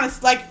 we were trying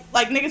to, like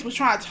niggas was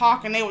trying to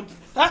talk and they would,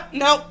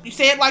 nope, you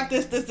say it like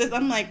this.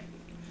 I'm like,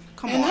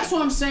 come on. And that's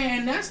what I'm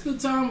saying. That's the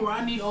time where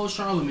I need old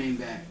Charlemagne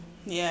back.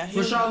 Yeah.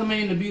 For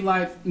Charlemagne to be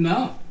like,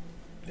 no.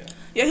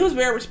 Yeah, he was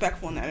very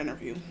respectful in that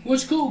interview.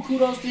 Which cool,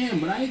 kudos to him.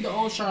 But I need the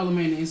old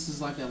Charlemagne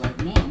instances like that.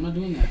 Like, no, I'm not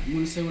doing that. I'm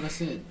going to say what I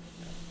said.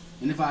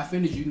 And if I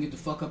offended you, you can get the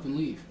fuck up and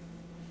leave.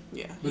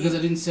 Yeah. Because I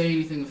didn't say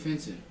anything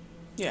offensive.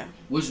 Yeah.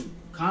 Which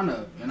kind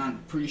of, and I'm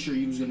pretty sure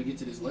you was going to get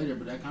to this later,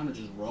 but that kind of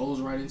just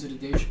rolls right into the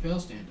Dave Chappelle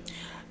stand-up.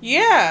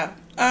 Yeah.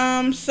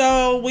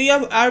 So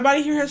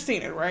everybody here has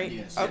seen it, right?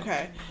 Yes.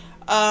 Okay.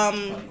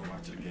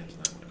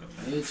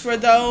 For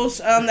those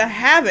that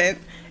haven't,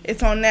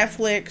 it's on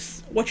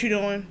Netflix. What you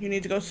doing? You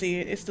need to go see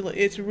it. It's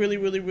really,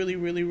 really, really,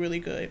 really, really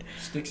good.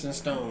 Sticks and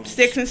Stones.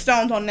 Sticks and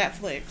Stones on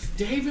Netflix.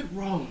 David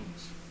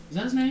Rawlings. Is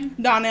that his name?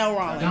 Donnell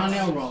Rawlings.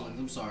 Donnell Rawlings.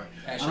 I'm sorry.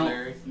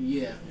 Larry.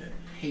 Yeah.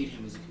 Hate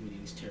him as a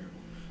comedian. He's terrible.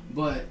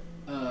 But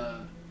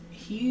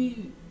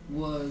he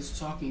was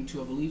talking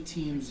to, I believe,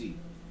 TMZ,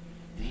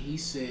 and he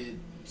said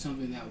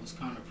something that was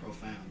kind of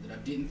profound that I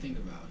didn't think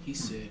about. He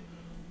said,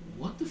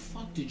 "What the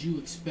fuck did you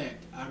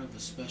expect out of a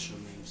special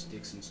named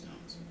Sticks and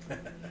Stones?"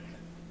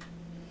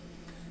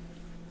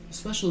 The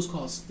special is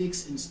called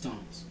Sticks and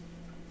Stones.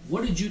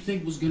 What did you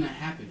think was going to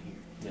happen here?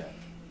 Yeah.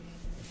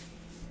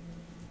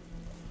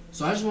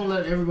 So I just want to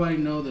let everybody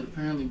know that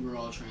apparently we're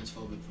all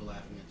transphobic for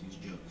laughing at these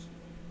jokes.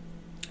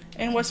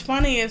 And what's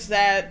funny is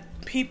that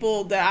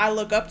people that I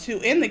look up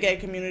to in the gay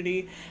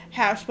community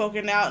have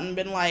spoken out and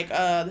been like,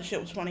 the shit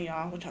was funny,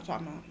 y'all. What y'all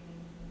talking about?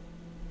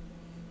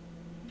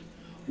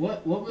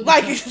 What were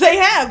they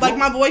have, like,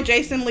 my boy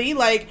Jason Lee,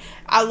 like,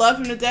 I love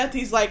him to death.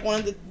 He's like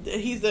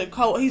he's the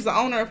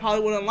owner of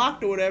Hollywood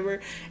Unlocked or whatever,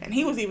 and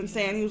he was even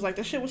saying, he was like,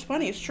 that shit was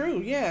funny. It's true,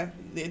 yeah.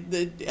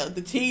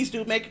 The teas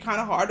do make it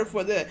kind of harder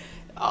for the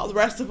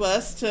rest of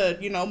us to,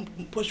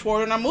 push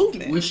forward in our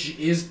movement, which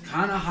is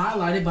kind of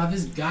highlighted by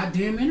this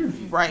goddamn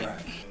interview, right?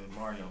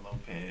 Mario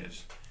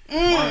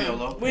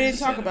Lopez. We didn't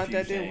talk about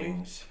that, did we?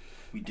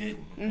 We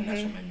didn't, and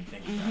that's what made me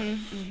think about it.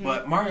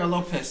 But Mario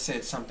Lopez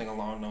said something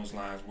along those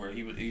lines where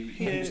he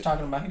was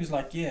talking about, he was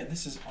like, yeah,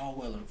 this is all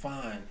well and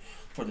fine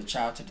for the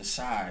child to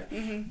decide,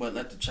 but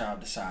let the child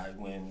decide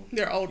when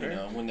they're older.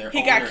 When they're older.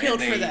 He got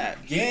killed for that.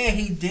 Yeah,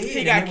 he did.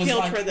 He got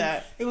killed for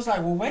that. It was like,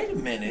 well, wait a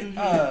minute.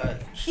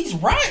 He's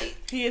right.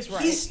 He is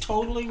right. He's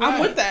totally right.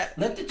 I'm with that.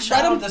 Let the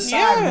child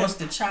decide once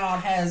the child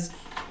has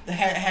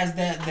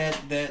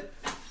that.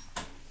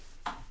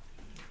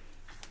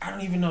 I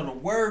don't even know the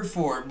word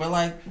for it, but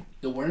like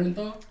the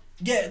wherewithal.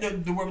 Yeah,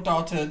 the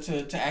wherewithal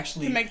to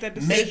actually make that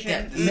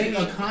decision. Make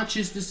a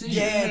conscious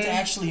decision. Yeah, to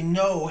actually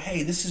know,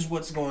 hey, this is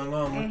what's going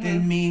on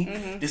within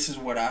me. This is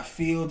what I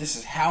feel. This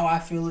is how I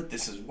feel it.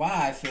 This is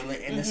why I feel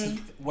it, and this is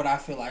what I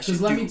feel I should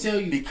do. Let me tell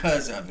you,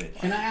 because of it.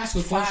 Can I ask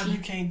a question? 5,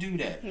 you can't do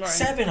that. Right.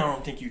 7, I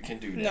don't think you can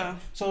do that. No.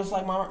 So it's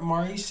like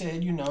Mari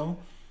said,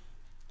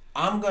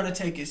 I'm gonna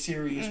take it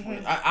serious.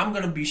 When I'm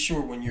gonna be sure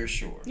when you're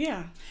sure.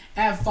 Yeah.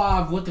 At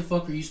 5, what the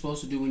fuck are you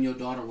supposed to do when your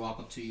daughter walk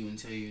up to you and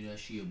tell you that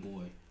she a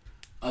boy?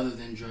 other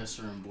than dress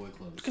her in boy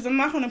clothes? Because I'm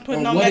not going to put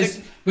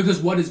because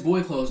what is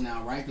boy clothes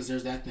now, right? Because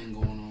there's that thing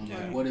going on. Yeah.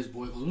 Like, what is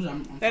boy clothes?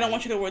 They don't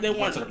want you to wear. They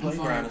want to the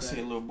playground and see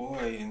a little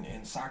boy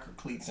in soccer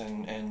cleats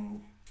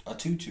and a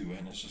tutu,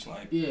 and it's just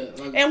like, yeah.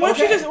 Like, and what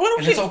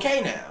if it's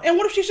okay now? And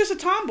what if she's just a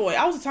tomboy?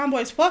 I was a tomboy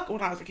as fuck when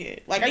I was a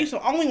kid. Like, I used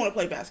to only want to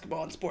play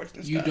basketball and sports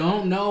and stuff. You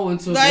don't know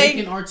until they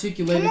can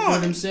articulate it for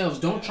themselves.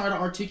 Don't try to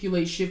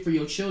articulate shit for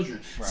your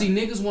children. Right. See,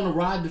 niggas want to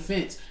ride the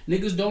fence.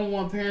 Niggas don't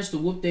want parents to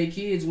whoop their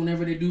kids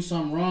whenever they do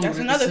something wrong. That's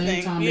but another at the same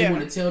thing. time, they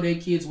want to tell their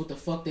kids what the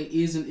fuck they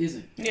is and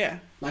isn't. Yeah.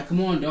 Like,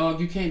 come on,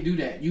 dog. You can't do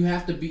that. You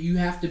have to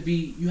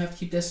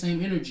keep that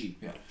same energy.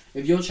 Yeah.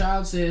 If your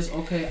child says,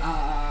 okay,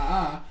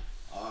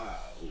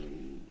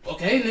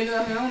 okay, nigga,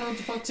 I mean, I don't know what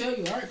the fuck to tell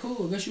you. All right,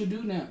 cool. I guess you'll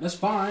do now. That's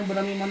fine. But,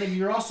 I mean, my nigga,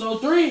 you're also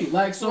 3.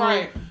 Like, so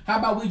how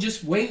about we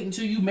just wait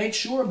until you make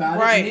sure about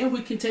it, and then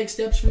we can take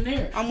steps from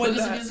there.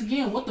 Because,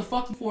 again, what the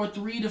fuck for a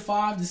 3 to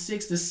 5 to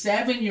 6 to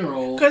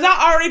 7-year-old? Because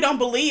I already don't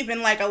believe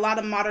in, like, a lot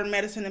of modern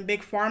medicine and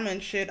big pharma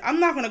and shit. I'm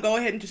not going to go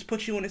ahead and just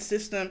put you in a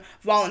system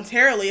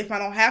voluntarily if I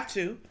don't have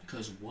to.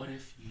 Because what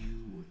if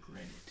you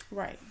regret it?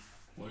 Right.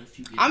 What if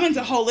you I'm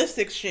into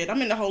holistic shit. I'm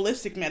into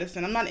holistic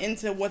medicine. I'm not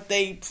into what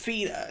they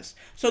feed us.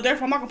 So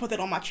therefore, I'm not gonna put that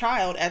on my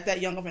child at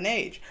that young of an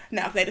age.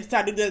 Now, if they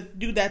decide to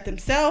do that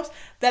themselves,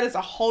 that is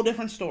a whole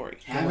different story.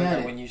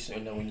 When you say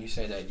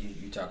that,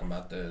 you talking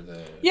about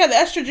the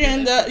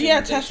estrogen,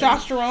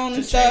 testosterone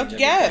and stuff.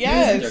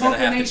 Yes. They're gonna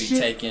have to be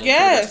taken.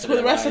 Yes, for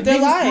the rest of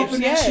their lives.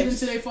 Yes. Shit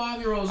into their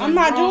 5-year-olds. I'm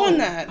not doing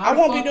that. I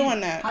won't be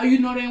doing that. How you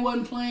know they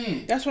wasn't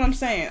playing? That's what I'm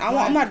saying.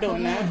 I'm not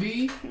doing that.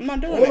 I'm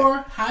not doing that.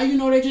 Or how you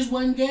know they just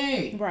wasn't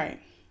gay? Right.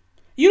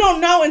 You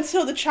don't know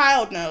until the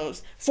child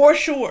knows, for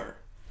sure.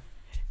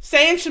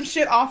 Saying some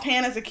shit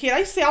offhand as a kid, I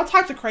used to say all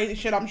types of crazy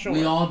shit. I'm sure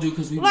we all do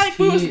because we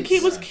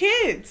was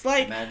kids.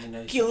 Like,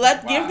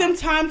 give them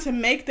time to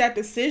make that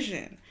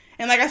decision.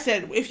 And like I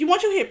said, if you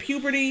want to hit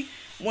puberty,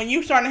 when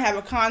you're starting to have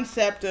a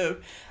concept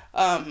of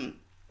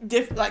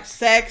like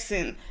sex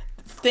and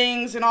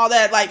things and all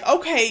that, like,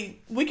 okay,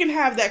 we can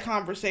have that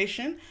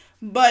conversation,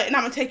 and I'm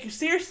gonna take you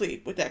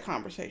seriously with that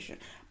conversation.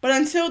 But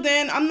until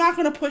then, I'm not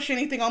going to push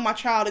anything on my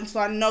child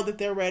until I know that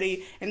they're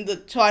ready and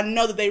until I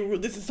know that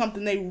this is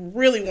something they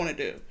really want to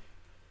do.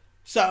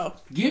 So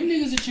give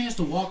niggas a chance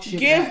to walk shit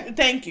back.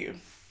 Thank you.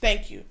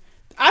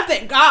 I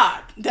thank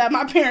God that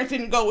my parents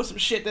didn't go with some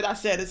shit that I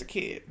said as a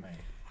kid. Man.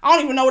 I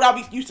don't even know what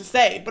I used to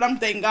say, but I'm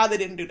thanking God they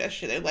didn't do that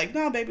shit. They're like,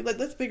 no, baby,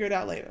 let's figure it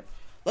out later.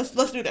 Let's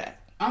do that.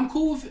 I'm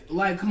cool with it.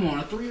 Like, come on,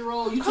 a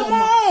 3-year-old. You tell a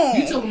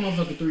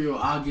motherfucking 3-year-old,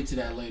 I'll get to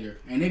that later,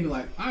 and they be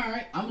like, all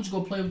right, I'm just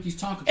gonna play with these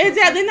Tonka trucks.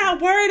 Exactly. They're not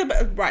worried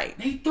about right.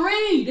 They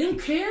 3. They don't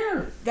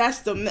care.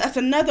 That's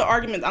another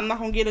argument I'm not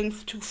gonna get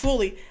into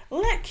fully.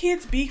 Let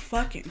kids be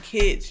fucking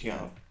kids,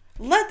 yo.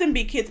 Let them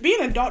be kids. Being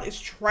an adult is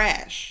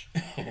trash.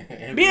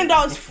 Being an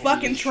adult is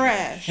fucking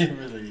trash. It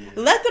really is.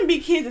 Let them be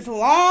kids as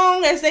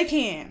long as they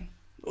can.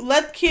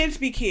 Let kids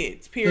be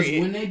kids.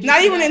 Period.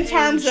 Not even in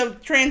terms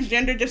of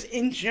transgender, just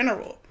in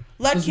general.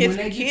 Let kids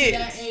be kids. When they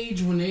get to that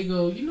age, when they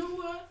go, you know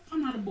what?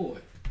 I'm not a boy.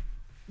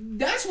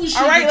 That's when shit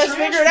all right, let's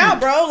figure it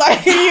out, bro.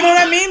 Like, you know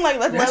what I mean? Like,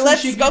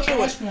 let's go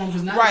through it.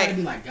 Because now they're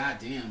be like, God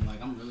damn,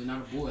 like, I'm really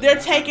not a boy.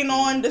 They're taking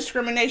on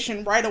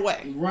discrimination right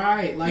away.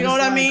 Right. Like, you know what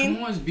I mean?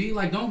 Come on, B.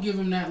 Like, don't give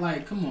them that,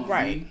 like, come on.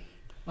 Right. B.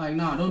 Like,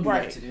 nah, don't do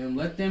that to them.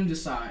 Let them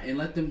decide. And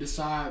let them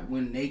decide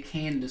when they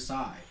can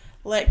decide.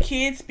 Let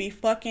kids be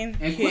fucking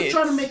kids. And quit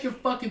trying to make your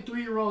fucking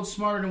 3-year-olds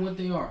smarter than what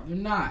they are. They're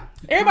not.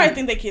 Everybody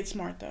think they kids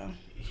smart, though.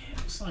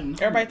 Like, no,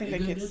 everybody think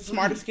they're kids.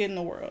 Smartest kid in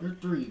the world. They're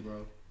 3,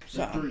 bro.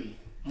 They're 3.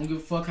 I don't give a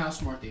fuck how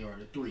smart they are.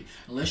 They're 3.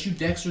 Unless you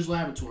Dexter's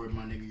Laboratory,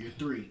 my nigga, you're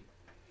 3.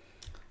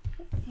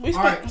 We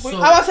spent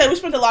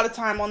a lot of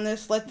time on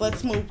this.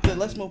 Let's move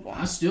on.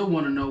 I still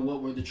want to know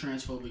what were the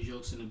transphobic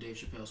jokes in the Dave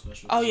Chappelle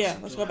special. Oh yeah,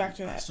 let's go back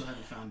to that. I still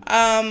haven't found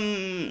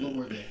it. What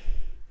were they?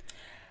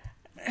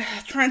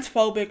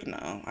 Transphobic?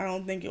 No, I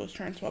don't think it was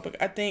transphobic.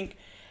 I think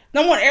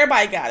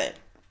everybody got it.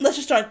 Let's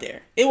just start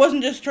there. It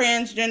wasn't just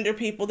transgender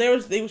people. They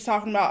was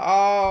talking about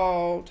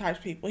all types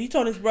of people. He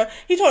told his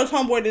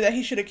homeboy that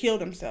he should have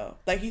killed himself.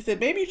 Like, he said,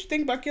 maybe you should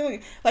think about killing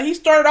him. Like, he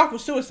started off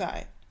with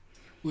suicide.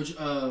 Which,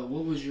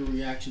 what was your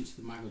reaction to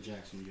the Michael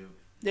Jackson joke?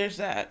 There's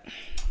that.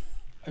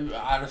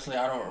 Honestly,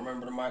 I don't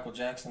remember the Michael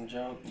Jackson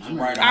joke.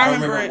 I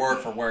remember word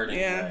for word.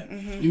 Yeah.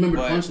 Mm-hmm. You remember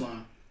the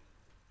punchline?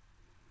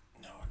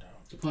 No, I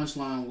don't. The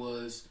punchline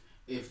was,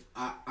 if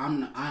I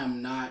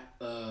am not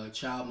a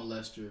child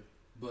molester,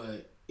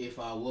 but if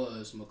I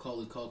was,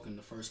 Macaulay Culkin,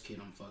 the first kid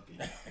I'm fucking.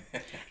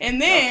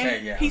 And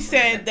then he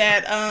said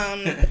that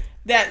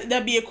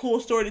that'd be a cool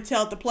story to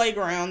tell at the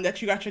playground,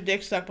 that you got your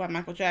dick sucked by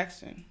Michael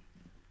Jackson.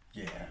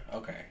 Yeah,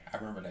 okay. I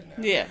remember that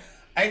now. Yeah.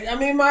 I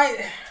mean,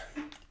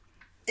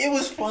 it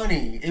was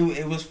funny.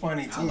 It was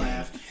funny to me.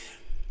 Laughed.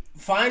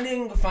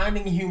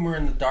 Finding humor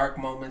in the dark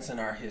moments in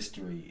our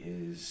history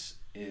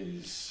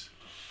is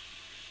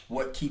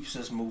what keeps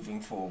us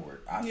moving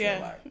forward, I feel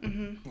like.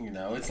 Mm-hmm. You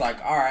know, it's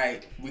like, all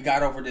right, we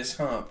got over this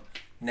hump.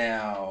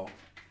 Now,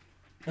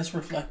 let's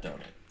reflect on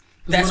it.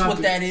 That's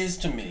what that is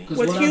to me.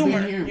 With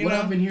humor, what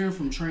I've been hearing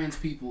from trans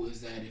people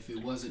is that if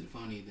it wasn't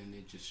funny, then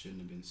it just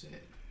shouldn't have been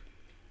said.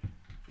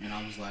 And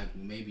I was like,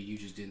 well, maybe you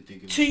just didn't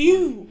think it was funny.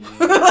 You.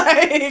 Yeah.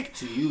 Like,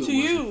 to you, it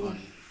wasn't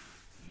funny.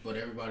 But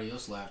everybody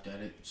else laughed at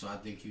it, so I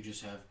think you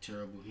just have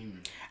terrible humor.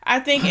 I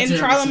think, and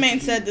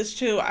Charlamagne said this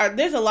too,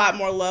 there's a lot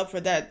more love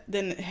for that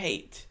than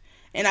hate.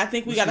 And I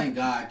think we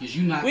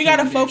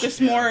gotta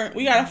focus more.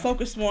 We gotta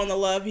focus more on the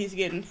love he's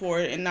getting for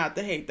it, and not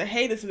the hate. The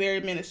hate is very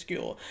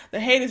minuscule. The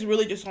hate is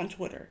really just on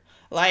Twitter.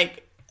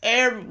 Like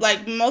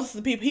most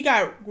of the people, he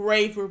got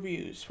rave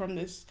reviews from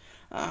this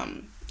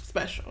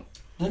special.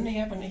 Didn't he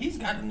have? He's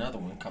got another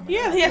one coming.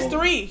 Yeah, out. he has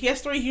 3. He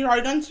has 3. He's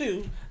already done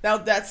 2.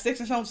 That's Sticks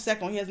and Stones'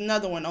 second one. He has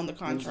another one on the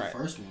contract.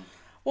 What was the first one?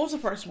 What was the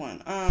first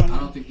one? I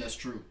don't think that's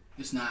true.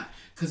 It's not,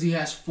 because he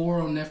has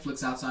 4 on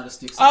Netflix outside of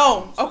Sticks and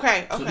Stones.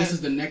 Okay. So this is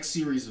the next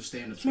series of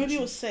stand-up. Maybe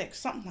it was 6,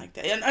 something like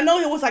that. And I know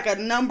it was like a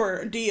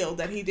number deal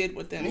that he did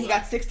with them. He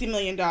got $60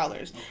 million,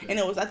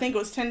 and I think it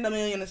was $10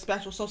 million a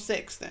special, so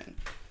 6 then.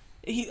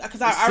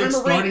 Because I remember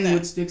starting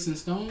with Sticks and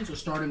Stones or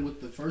starting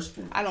with the first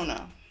 4. I don't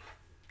know,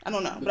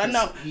 but I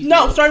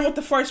know starting with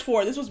the first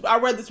 4. I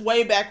read this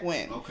way back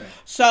when. Okay.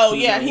 So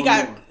yeah, he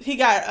got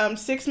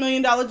 $6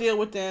 million deal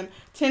with them,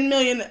 $10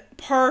 million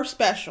per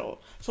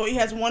special. So he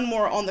has 1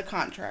 more on the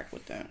contract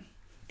with them.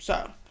 So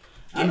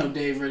yeah. I know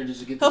Dave ready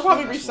to get. He'll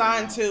probably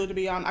resign too. To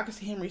be honest, I could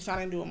see him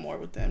resigning, doing more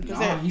with them.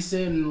 He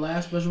said in the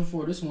last special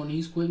before this one,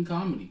 he's quitting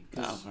comedy.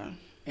 Okay.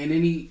 And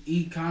then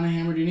he kind of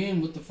hammered it in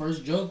with the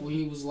first joke when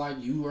he was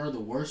like, "You are the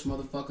worst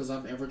motherfuckers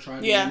I've ever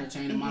tried to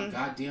entertain in my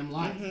goddamn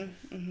life."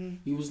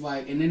 He was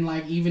like, and then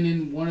like even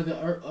in one of the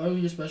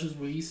earlier specials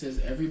where he says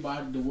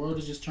the world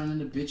is just turning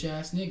to bitch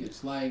ass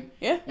niggas. Like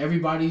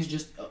everybody's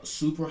just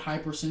super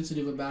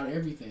hypersensitive about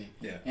everything.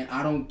 Yeah. And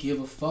I don't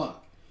give a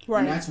fuck.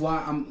 Right. And that's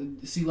why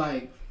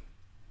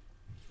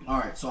all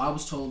right, so I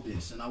was told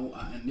this,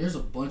 and there's a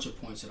bunch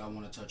of points that I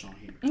want to touch on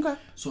here. Okay.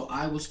 So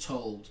I was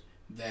told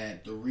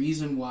that the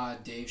reason why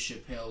Dave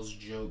Chappelle's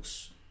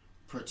jokes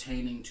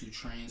pertaining to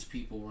trans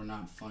people were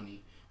not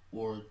funny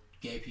or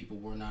gay people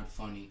were not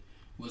funny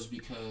was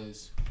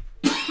because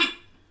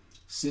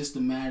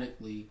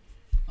systematically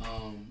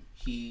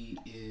he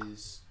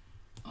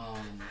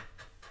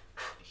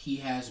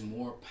has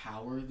more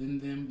power than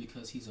them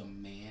because he's a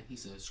man.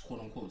 He's a quote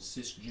unquote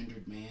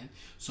cisgendered man,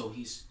 so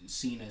he's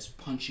seen as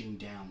punching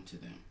down to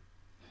them.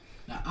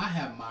 Now I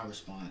have my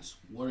response.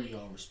 What are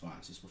y'all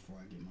responses before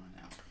I get mine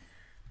out?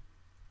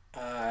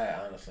 I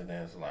honestly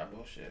think it's a lot of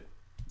bullshit.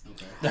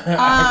 Okay.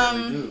 I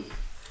really do.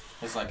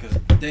 It's like, cause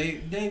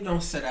Dave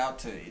don't set out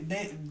to.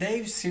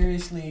 Dave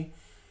seriously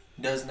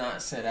does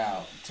not set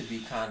out to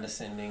be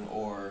condescending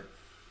or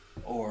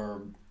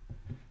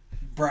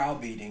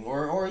browbeating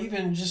or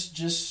even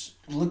just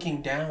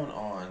looking down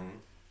on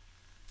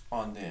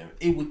them.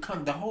 It would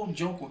come. The whole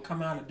joke would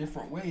come out a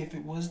different way if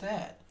it was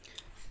that.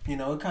 You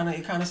know, it kind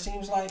of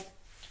seems like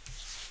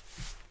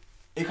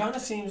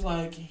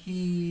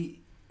he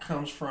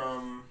comes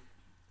from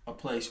a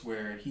place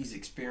where he's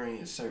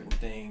experienced certain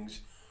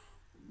things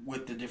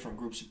with the different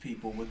groups of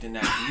people within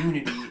that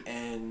community,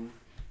 and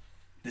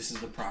this is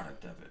the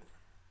product of it.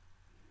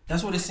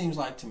 That's what it seems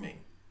like to me.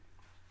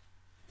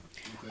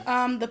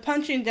 Okay. The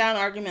punching down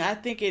argument, I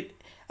think it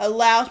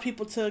allows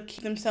people to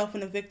keep themselves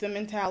in a victim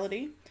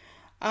mentality.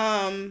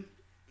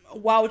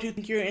 Why would you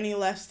think you're any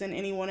less than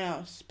anyone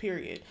else,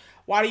 period?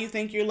 Why do you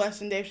think you're less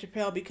than Dave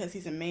Chappelle because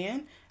he's a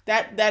man?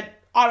 That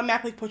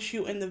automatically puts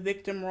you in the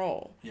victim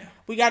role. Yeah.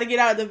 We got to get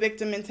out of the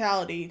victim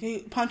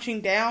mentality. Punching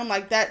down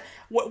like that.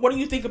 What do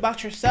you think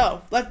about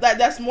yourself?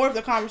 That's more of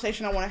the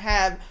conversation I want to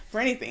have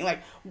for anything.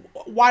 Like,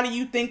 why do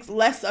you think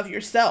less of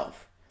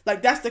yourself?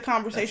 Like, that's the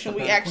conversation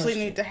we actually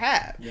need to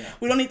have. Yeah.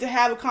 We don't need to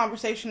have a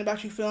conversation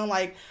about you feeling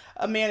like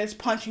a man is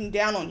punching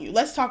down on you.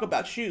 Let's talk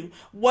about you.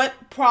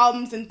 What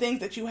problems and things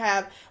that you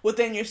have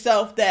within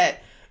yourself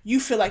that you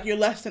feel like you're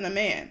less than a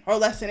man or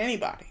less than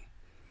anybody?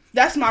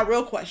 That's my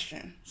real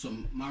question. So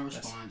my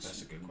response...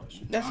 That's a good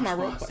question. That's my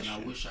real question.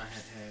 And I wish I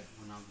had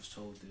when I was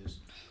told this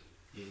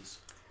is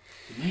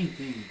the main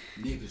thing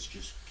niggas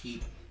just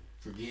keep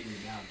forgetting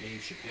about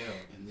Dave Chappelle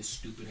and this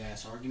stupid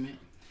ass argument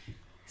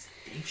is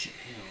that Dave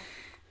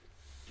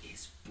Chappelle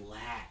is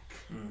black.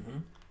 Mm-hmm.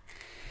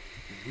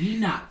 We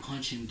not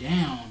punching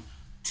down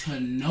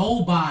to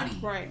nobody.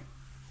 Right.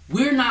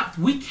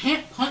 We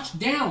can't punch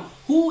down.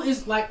 Who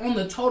is like on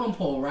the totem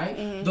pole, right?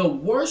 Mm-hmm. The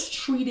worst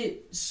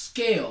treated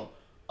scale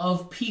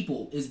of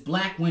people is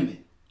black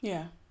women.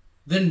 Yeah.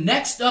 The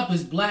next up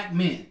is black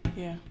men.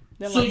 Yeah.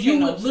 So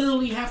you would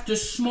literally have to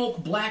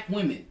smoke black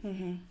women.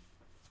 Mm-hmm.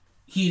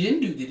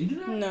 Did he do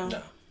that? No,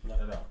 not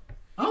at all.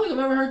 I don't think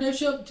I've ever heard Dave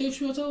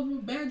Chappelle tell a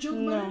bad joke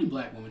about any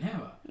black woman,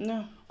 have I?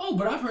 No. Oh,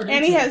 but I've heard that.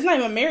 And he's not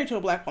even married to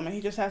a black woman.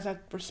 He just has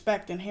that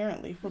respect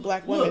inherently for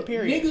black women,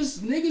 period.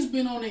 Niggas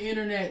been on the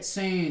internet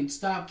saying,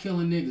 stop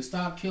killing niggas,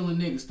 stop killing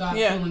niggas, stop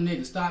killing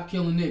niggas, stop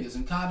killing niggas.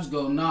 And cops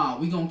go, nah,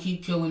 we gonna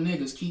keep killing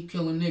niggas, keep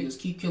killing niggas,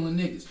 keep killing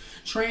niggas.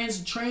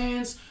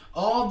 Trans,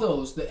 all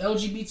those, the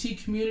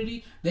LGBT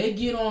community, they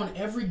get on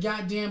every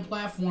goddamn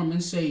platform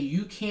and say,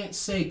 you can't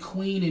say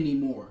queen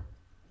anymore.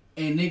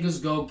 and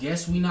niggas go,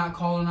 guess we not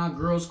calling our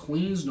girls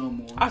queens no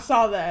more. I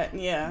saw that,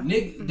 yeah.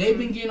 They've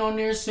been getting on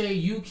there say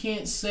you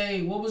can't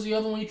say, what was the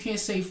other one? You can't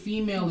say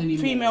female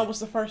anymore. Female was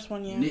the first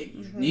one, yeah.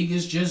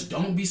 Niggas just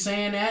don't be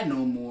saying that no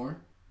more.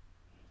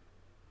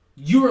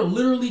 You're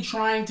literally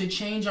trying to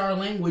change our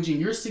language and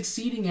you're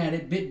succeeding at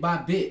it bit by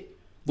bit.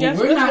 But yes,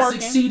 we're not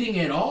succeeding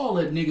at all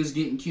at niggas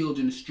getting killed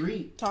in the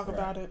street. Talk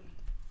about it.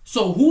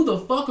 So who the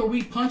fuck are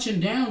we punching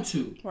down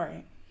to?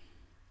 Right.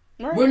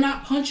 We're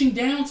not punching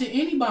down to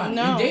anybody.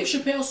 No. And Dave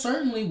Chappelle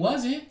certainly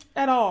wasn't.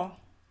 At all.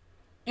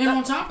 And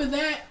on top of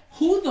that,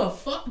 who the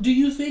fuck do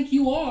you think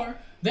you are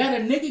that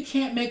a nigga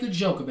can't make a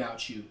joke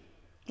about you?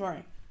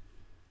 Right.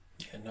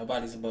 Yeah,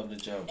 nobody's above the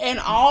joke. And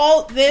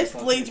all this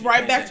leads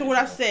right back to what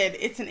I said.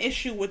 It's an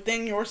issue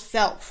within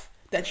yourself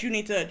that you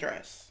need to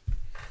address.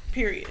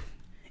 Period.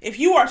 If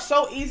you are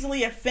so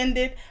easily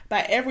offended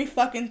by every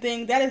fucking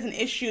thing, that is an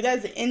issue. That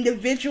is an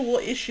individual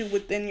issue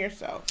within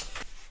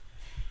yourself.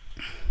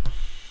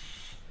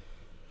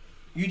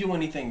 You do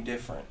anything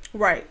different.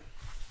 Right.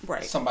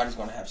 Somebody's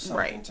going to have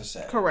something to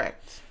say.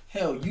 Correct.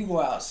 Hell, you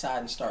go outside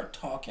and start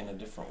talking a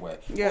different way.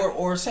 Yeah.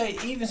 Or say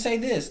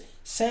this.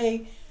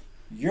 Say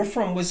you're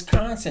from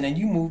Wisconsin and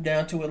you moved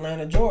down to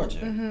Atlanta, Georgia.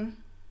 Mm-hmm.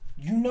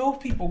 You know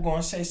people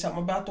going to say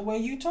something about the way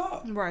you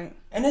talk. Right.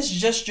 And it's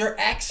just your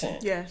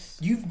accent. Yes.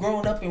 You've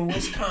grown up in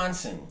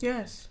Wisconsin.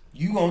 Yes.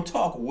 You going to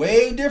talk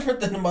way different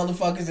than the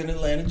motherfuckers in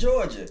Atlanta,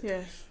 Georgia.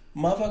 Yes.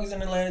 Motherfuckers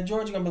in Atlanta,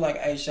 Georgia gonna be like,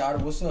 hey, Shawty,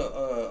 what's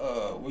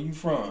up? Where you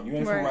from? You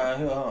ain't from around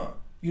here, huh?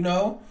 You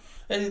know?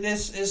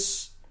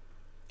 It's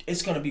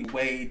gonna be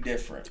way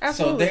different.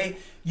 Absolutely. So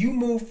you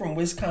move from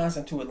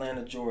Wisconsin to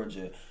Atlanta,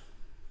 Georgia.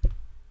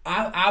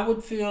 I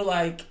would feel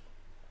like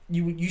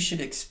you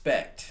should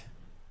expect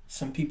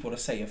some people to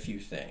say a few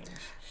things.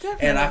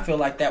 Definitely. And I feel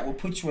like that will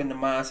put you in the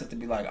mindset to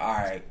be like, all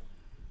right,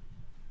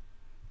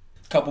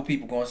 a couple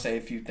people gonna say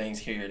a few things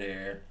here or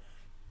there.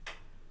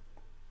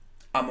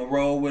 I'm going to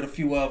roll with a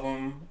few of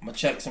them. I'm going to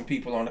check some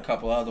people on a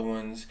couple other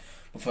ones.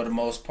 But for the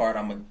most part,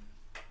 I'm going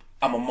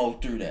to mow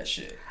through that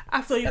shit.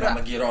 I feel you. And I'm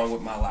going to get on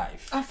with my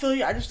life. I feel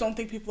you. I just don't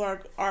think people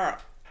are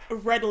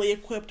readily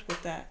equipped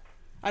with that.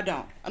 I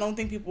don't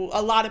think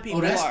a lot of people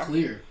are. Oh, that's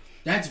clear.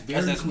 That's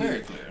very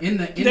clear.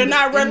 They're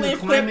not readily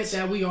equipped. In the climate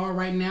that we are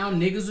right now,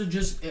 niggas are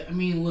just, I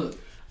mean, look.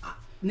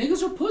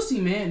 Niggas are pussy,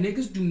 man.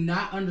 Niggas do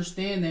not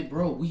understand that,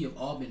 bro. We have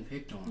all been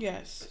picked on.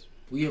 Yes.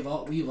 We have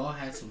all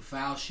had some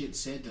foul shit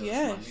said to us,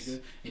 my nigga.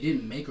 It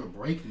didn't make or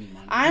break me, my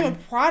nigga. I'm a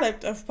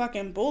product of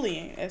fucking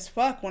bullying as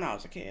fuck when I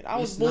was a kid. I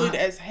was bullied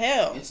as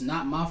hell. It's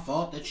not my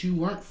fault that you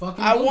weren't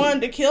fucking bullied. I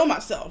wanted to kill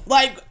myself.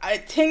 Like,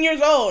 at 10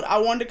 years old, I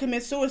wanted to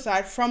commit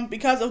suicide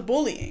because of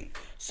bullying.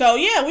 So,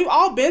 yeah, we've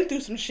all been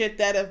through some shit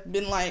that have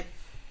been like,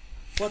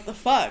 what the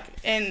fuck?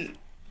 And,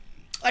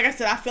 like I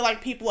said, I feel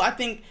like I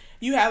think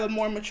you have a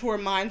more mature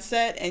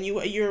mindset and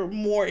you're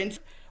more in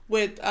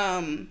with,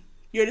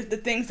 you're the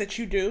things that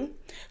you do.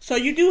 So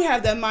you do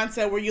have that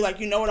mindset where you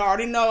know what I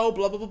already know,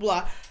 blah, blah, blah,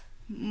 blah.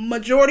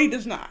 Majority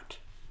does not.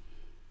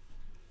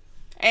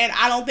 And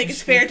I don't think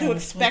it's fair to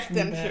expect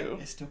them to.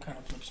 It still kind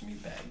of flips me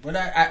back. But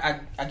I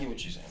get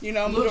what you're saying. You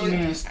know, look,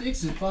 man,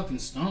 sticks and fucking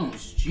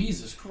stones.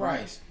 Jesus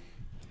Christ.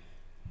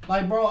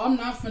 Like, bro, I'm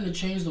not finna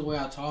change the way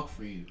I talk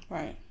for you.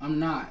 Right. I'm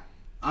not.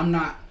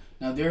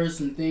 Now, there are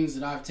some things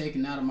that I've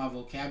taken out of my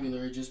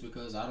vocabulary just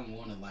because I don't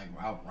want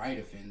to, outright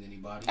offend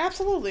anybody.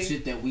 Absolutely.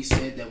 Shit that we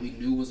said that we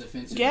knew was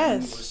offensive.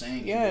 Yes. And we were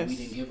saying it, but we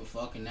didn't give a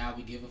fuck, and now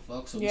we give a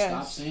fuck, so we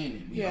stopped saying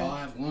it. We all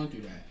have gone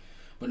through that.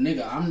 But,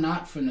 nigga, I'm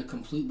not finna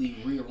completely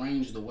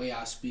rearrange the way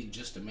I speak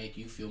just to make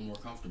you feel more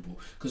comfortable,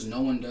 because no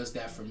one does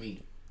that for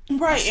me.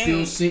 Right. I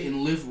still sit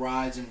in Lyft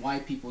rides, and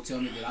white people tell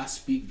me that I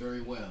speak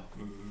very well.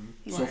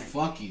 Mm-hmm. So,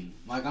 fuck you.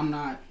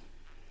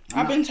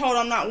 I've been told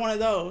I'm not one of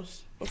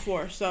those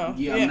before, so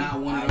yeah, I'm not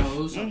one of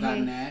those. I've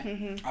gotten that.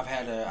 Mm-hmm. I've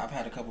had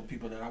a couple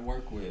people that I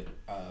work with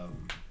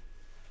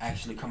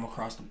actually come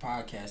across the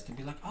podcast and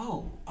be like,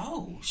 "Oh,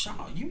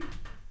 Shaw,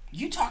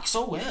 you talk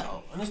so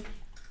well." And it's,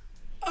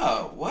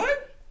 oh,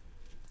 what?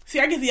 See,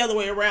 I get the other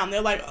way around.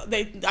 They're like,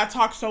 I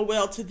talk so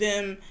well to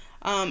them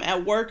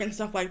at work and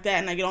stuff like that,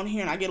 and I get on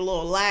here and I get a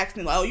little lax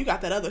and they're like, "Oh, you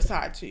got that other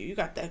side to you. You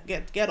got that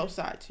ghetto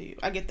side to you."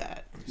 I get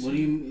that. What do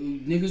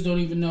you niggas don't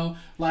even know?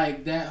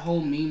 Like that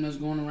whole meme that's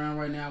going around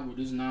right now where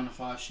this 9 to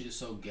 5 shit is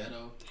so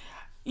ghetto.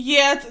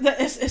 Yeah,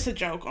 it's a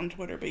joke on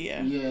Twitter, but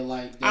yeah. Yeah,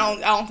 like that, I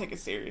don't take it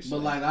serious.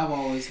 But I've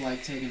always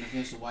taken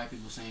offense to white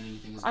people saying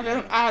anything is ghetto.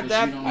 You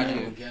don't know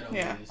what ghetto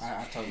is.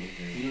 I totally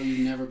agree. You've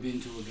never been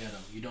to a ghetto.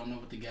 You don't know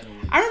what the ghetto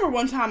is. I remember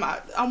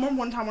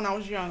one time when I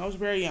was young. I was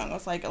very young. I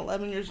was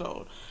 11 years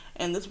old,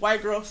 and this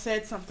white girl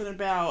said something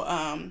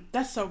about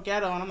that's so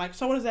ghetto, and I'm like,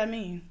 so what does that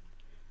mean?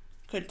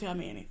 Couldn't tell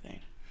me anything.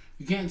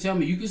 You can't tell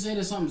me. You can say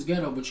that something's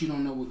ghetto, but you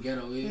don't know what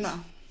ghetto is. No.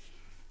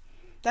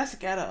 That's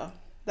ghetto.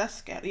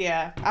 That's ghetto.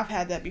 Yeah, I've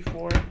had that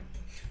before.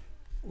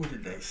 What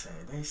did they say?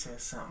 They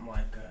said something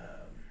like,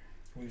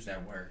 we was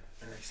at work,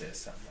 and they said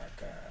something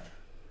like,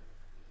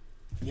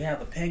 yeah,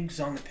 the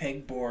pegs on the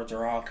pegboards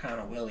are all kind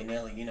of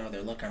willy-nilly. You know,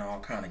 they're looking all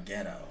kind of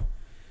ghetto.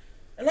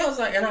 And I was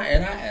like, and I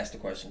asked the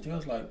question, too. I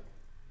was like,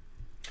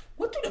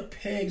 What do the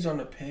pegs on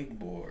the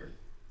pegboard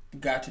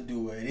got to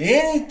do with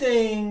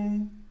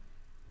anything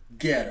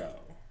ghetto?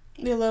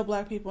 They love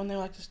black people and they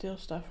like to steal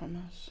stuff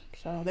from us.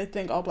 So they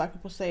think all black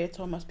people say it,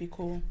 so it must be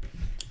cool.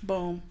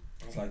 Boom.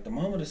 It's like the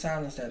moment of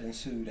silence that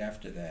ensued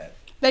after that.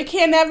 They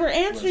can never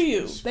answer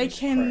you. They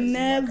can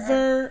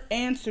never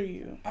answer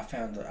you. I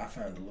found a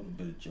little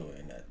bit of joy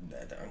in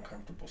that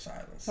uncomfortable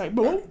silence. Like,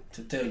 boom.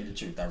 To tell you the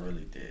truth, I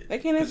really did. They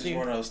can't answer you. It's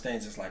one of those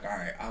things. It's like, all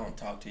right, I don't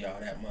talk to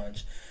y'all that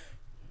much,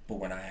 but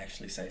when I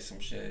actually say some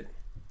shit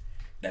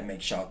that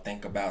makes y'all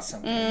think about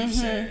something you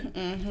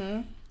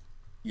said,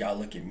 y'all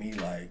look at me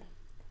like,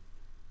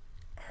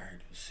 all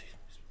right, was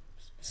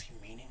he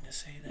meaning to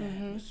say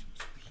that?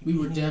 We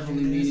were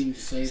definitely meaning to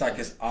say it's that. Like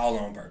it's all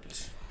on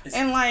purpose. It's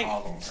and like,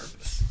 all on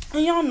purpose.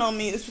 And y'all know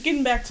me. It's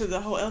getting back to the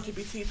whole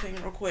LGBT thing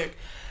real quick.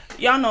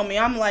 Y'all know me.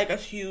 I'm like a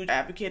huge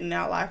advocate and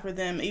ally for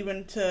them,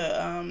 even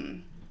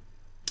to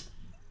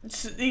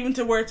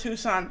where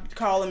Tucson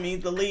calling me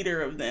the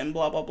leader of them,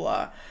 blah blah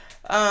blah.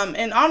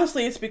 And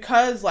honestly, it's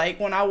because like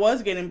when I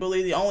was getting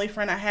bullied, the only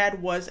friend I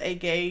had was a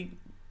gay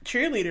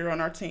cheerleader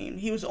on our team.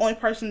 He was the only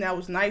person that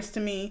was nice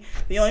to me,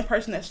 the only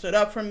person that stood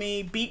up for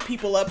me, beat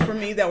people up for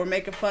me that were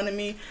making fun of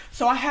me.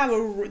 So I have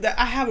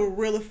a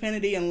real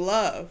affinity and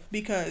love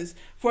because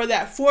from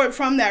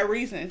that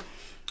reason.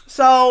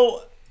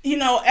 So, you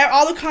know,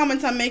 all the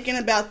comments I'm making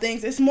about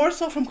things, it's more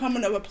so from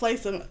coming to a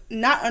place of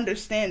not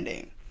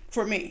understanding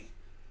for me.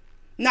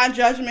 Not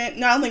judgment.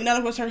 I don't think none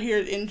of us are here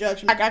in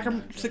judgment. Like I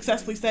can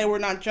successfully say we're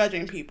not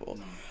judging people.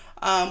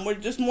 We're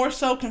just more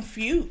so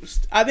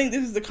confused. I think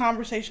this is the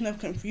conversation of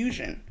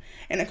confusion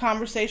and a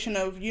conversation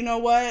of, you know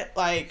what,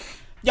 like,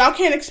 y'all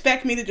can't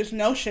expect me to just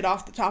know shit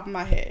off the top of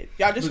my head.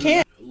 Y'all just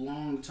can't.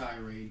 Long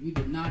tirade. We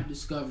did not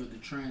discover the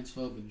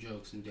transphobic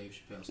jokes in Dave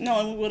Chappelle's.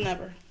 No, and we will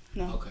never.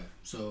 No. Okay,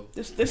 so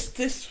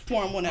this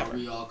form will never. Are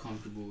we all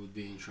comfortable with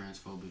being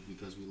transphobic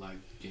because we like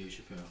Dave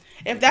Chappelle?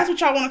 If that's what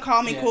y'all want to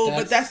call me, cool,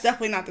 but that's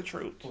definitely not the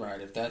truth.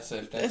 Right. If that's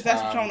what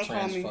y'all want to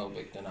call me,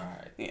 then all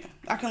right. Yeah,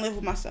 I can live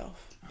with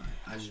myself.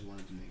 I just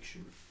wanted to make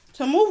sure.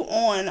 To move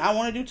on, I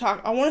want to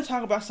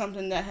talk about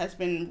something that has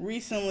been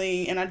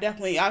recently, and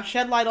I've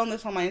shed light on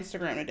this on my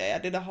Instagram today. I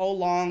did a whole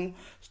long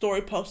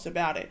story post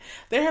about it.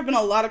 There have been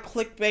a lot of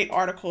clickbait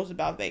articles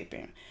about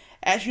vaping.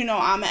 As you know,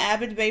 I'm an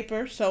avid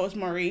vapor, so is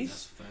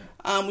Maurice.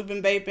 We've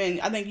been vaping.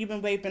 I think you've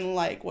been vaping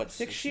like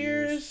 6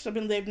 years. I've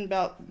been vaping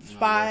about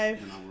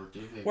 5. And I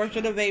worked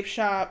at a vape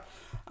shop.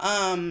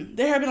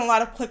 There have been a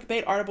lot of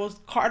clickbait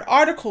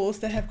articles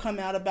that have come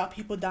out about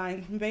people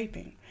dying from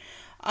vaping.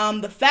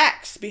 The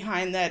facts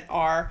behind that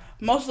are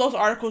most of those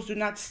articles do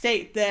not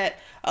state that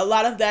a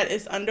lot of that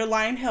is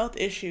underlying health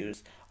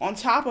issues. On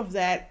top of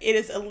that, it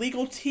is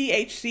illegal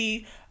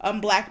THC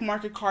black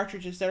market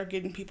cartridges that are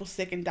getting people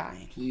sick and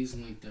dying. Please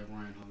link that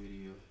Ryan Ho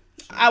video.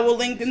 I will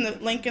link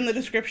in the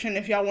description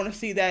if y'all want to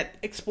see that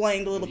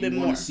explained a little bit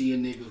more. You want to see a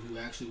nigga who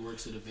actually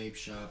works at a vape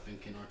shop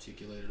and can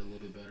articulate it a little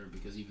bit better,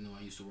 because even though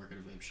I used to work at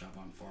a vape shop,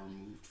 I'm far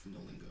removed from the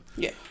lingo.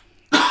 Yeah.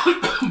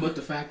 But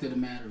the fact of the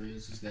matter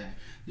is that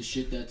the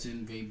shit that's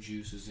in vape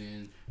juice is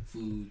in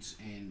foods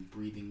and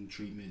breathing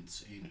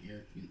treatments and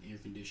air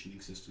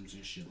conditioning systems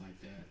and shit like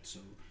that. So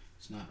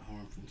it's not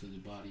harmful to the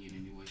body in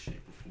any way,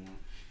 shape, or form.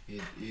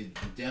 It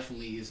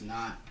definitely is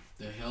not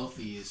the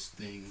healthiest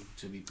thing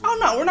to be put. Oh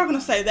no, we're not going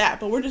to say that,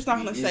 but we're just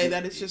not going to say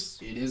that it's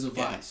just. It is a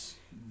vice,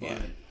 but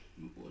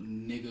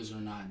niggas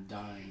are not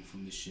dying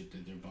from the shit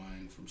that they're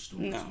buying from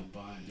stores. No.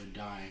 They're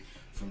dying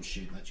from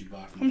shit that you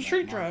buy from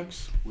street market,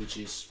 drugs, which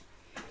is.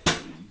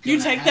 You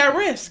take that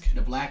risk.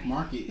 The black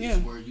market is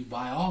where you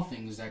buy all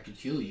things that could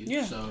kill you.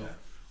 Yeah. So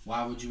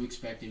why would you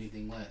expect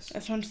anything less?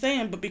 That's what I'm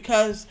saying. But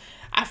because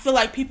I feel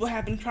like people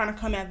have been trying to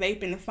come at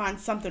vaping and find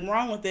something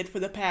wrong with it for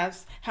the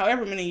past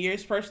however many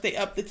years. First, they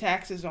upped the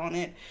taxes on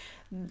it.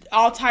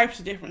 All types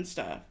of different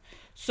stuff.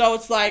 So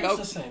it's like... It's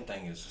the same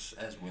thing as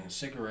when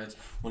cigarettes...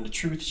 When the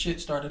truth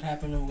shit started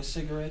happening with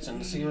cigarettes and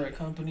the cigarette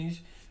companies...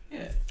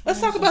 Yeah. Let's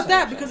talk about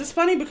that because it's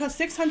funny because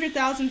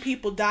 600,000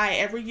 people die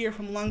every year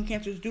from lung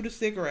cancers due to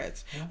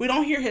cigarettes. Yeah. We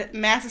don't hear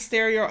mass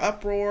hysteria or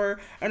uproar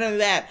or none of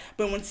that.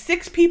 But when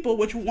 6 people,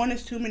 which one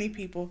is too many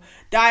people,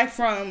 die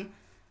from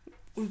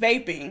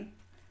vaping,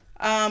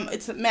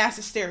 it's a mass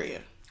hysteria.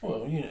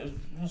 Well, you know,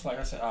 it's like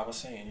I was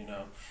saying,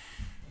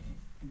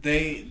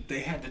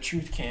 they had the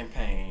truth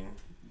campaign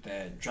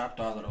that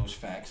dropped all of those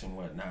facts and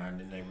whatnot,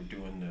 and then they were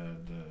doing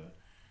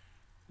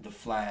the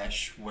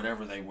flash,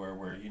 whatever they were,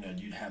 where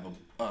you'd have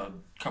a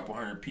couple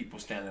hundred people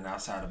standing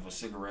outside of a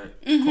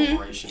cigarette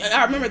corporation.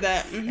 I remember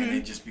that. Mm-hmm. And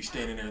they'd just be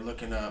standing there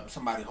looking up.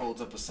 Somebody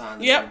holds up a sign,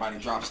 and everybody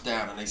drops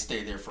down, and they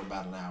stay there for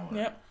about an hour.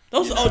 Yep.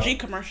 Those OG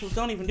commercials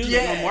don't even do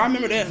that no more. I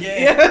remember them.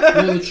 Yeah.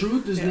 Well, the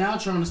truth is now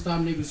trying to stop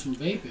niggas from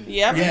vaping.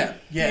 Yep.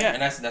 Yeah.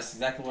 And that's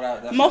exactly what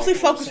I... Mostly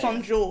focused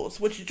on Juuls,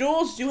 which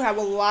Juuls do have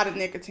a lot of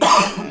nicotine.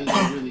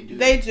 They really do.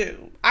 They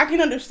do. I can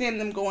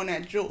understand them going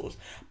at Juuls,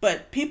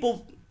 but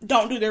people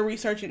don't do their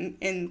research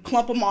and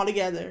clump them all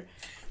together.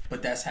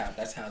 But that's how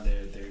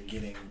they're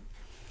getting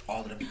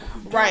all of the people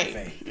who don't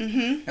vape.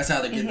 Mm-hmm. That's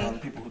how they're getting all the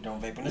people who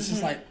don't vape. And it's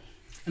just like,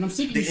 And I'm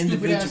sick of these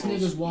stupid ass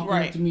niggas walking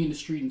up to me in the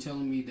street and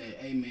telling me that,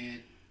 hey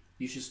man,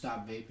 you should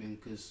stop vaping,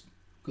 cause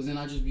then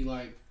I just be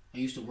like, I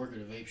used to work at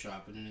a vape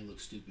shop, and then they look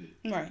stupid.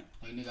 Right.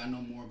 Like, nigga, I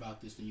know more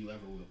about this than you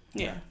ever will.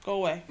 Yeah, go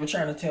away. We're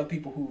trying to tell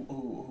people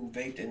who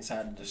vaped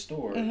inside of the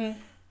store,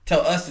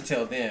 tell us to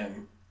tell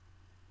them,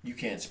 you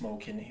can't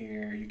smoke in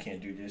here, you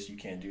can't do this, you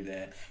can't do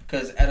that.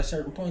 Because at a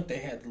certain point, they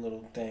had the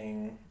little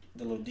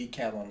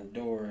decal on the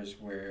doors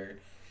where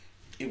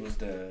it was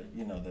the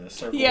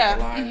circle with the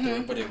line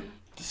through, but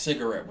the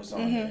cigarette was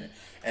on there.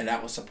 And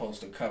that was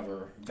supposed to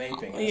cover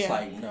vaping. It's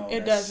like, no,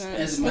 it doesn't.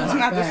 It's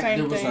not the same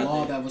thing. There was a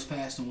law that was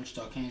passed in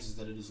Wichita, Kansas,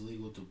 that it is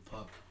legal to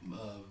puff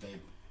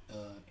vape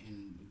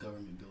in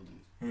government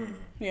buildings.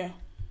 Yeah.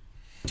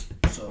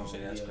 So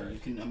that's you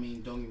can. I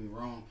mean, don't get me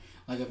wrong.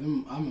 Like if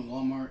I'm in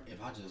Walmart,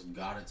 if I just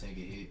gotta take a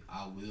hit,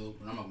 I will.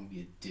 But I'm not gonna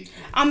be a dickhead.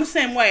 I'm the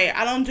same way.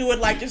 I don't do it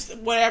like just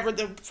whatever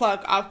the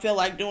fuck I feel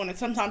like doing it.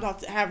 Sometimes I'll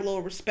have a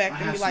little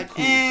respect and be like,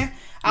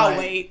 I'll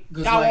wait.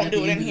 I won't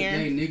do it in here.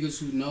 Niggas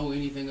who know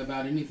anything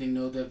about anything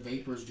know that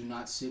vapors do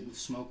not sit with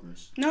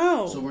smokers.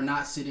 No. So we're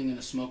not sitting in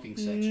a smoking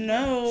section.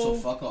 No. So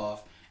fuck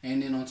off.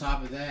 And then on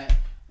top of that,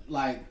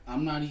 like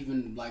I'm not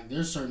even like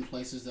there's certain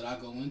places that I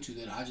go into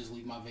that I just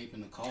leave my vape in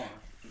the car.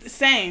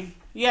 Same.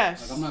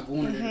 Yes. Like I'm not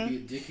going there to be a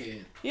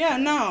dickhead. Yeah,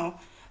 no.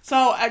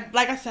 So,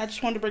 like I said, I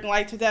just wanted to bring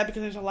light to that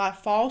because there's a lot of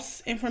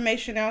false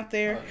information out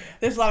there. Oh, yeah.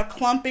 There's a lot of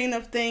clumping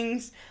of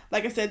things.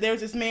 Like I said, there's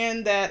this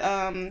man that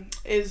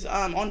is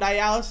on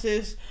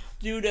dialysis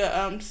due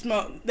to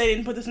smoke. They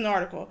didn't put this in the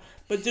article,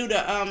 but due to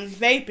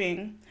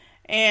vaping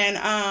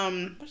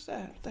and what's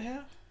that? What the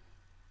hell?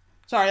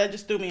 Sorry, that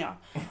just threw me off.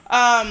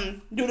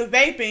 Due to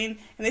vaping,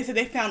 and they said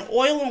they found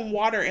oil and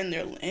water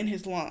in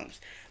his lungs.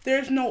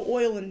 There's no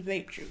oil in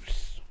vape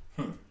juice.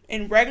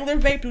 In regular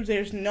vape juice,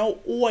 there's no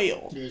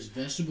oil. There's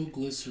vegetable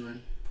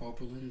glycerin,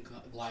 propylene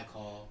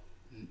glycol,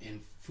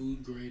 and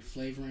food grade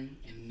flavoring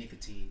and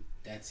nicotine.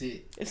 That's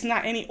it. It's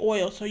not any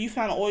oil. So you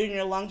found oil in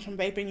your lungs from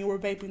vaping. You were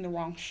vaping the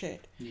wrong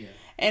shit. Yeah.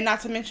 And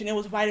not to mention, it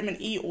was vitamin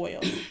E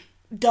oil.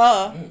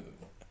 Duh.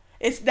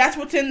 That's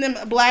what's in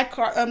them black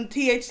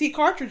THC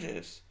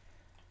cartridges.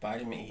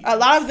 Vitamin E. A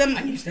lot of them.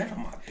 I use that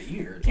on my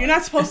beard. You're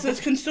not supposed to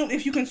consume.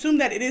 If you consume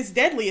that, it is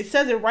deadly. It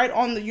says it right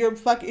on your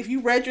fuck. If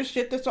you read your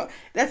shit,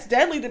 that's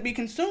deadly to be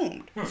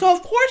consumed. So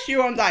of course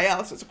you're on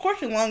dialysis. Of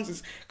course your lungs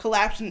is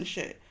collapsing and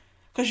shit,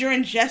 because you're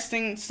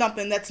ingesting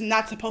something that's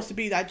not supposed to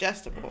be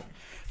digestible.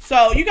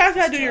 So you guys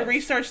gotta do your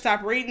research.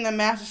 Stop reading the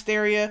mass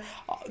hysteria.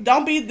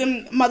 Don't be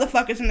them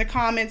motherfuckers in the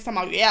comments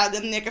talking about, yeah,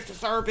 them niggas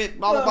deserve it,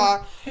 blah blah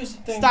blah. Here's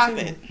the thing. Stop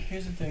it.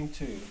 Here's the thing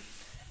too.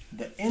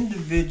 The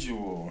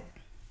individual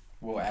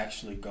will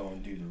actually go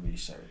and do the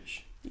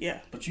research. Yeah.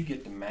 But you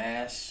get the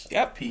mass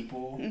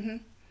people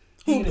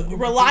who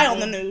rely on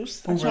the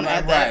news. Who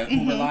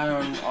rely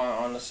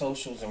on the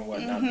socials and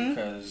whatnot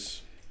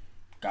because,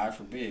 God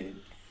forbid.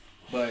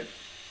 But,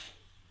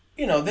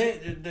 you know,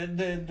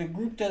 the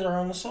group that are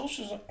on the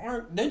socials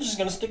they're just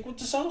going to stick with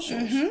the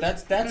socials.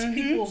 That's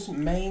people's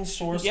main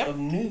source of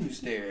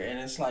news there. And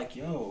it's like,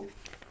 yo,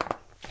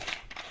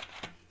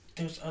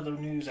 there's other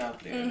news out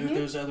there.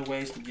 There's other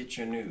ways to get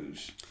your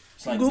news.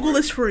 Like Google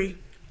is free.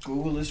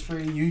 Google is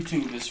free.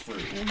 YouTube is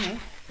free. You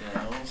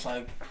know, it's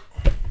like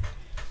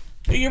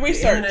do your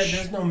research.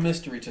 There's no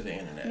mystery to the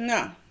internet.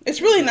 No, it's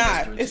really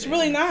not. It's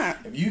really not.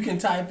 If you can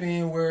type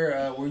in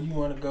where you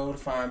want to go to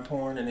find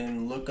porn and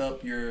then look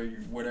up your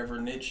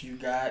whatever niche you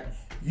got,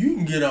 you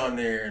can get on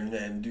there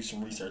and do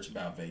some research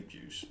about vape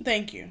juice.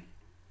 Thank you.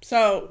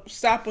 So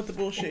stop with the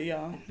bullshit,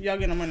 y'all. Y'all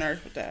get on my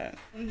nerves with that.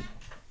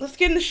 Let's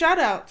get into shout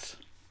outs.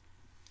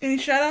 Any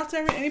shout outs,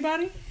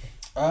 anybody?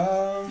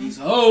 These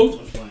hoes.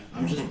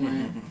 I'm just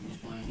playing.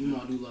 You know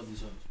I do love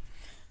these hoes.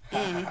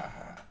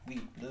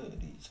 We love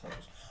these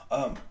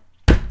hoes.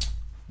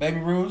 Baby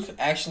Ruth,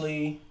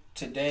 actually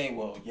today,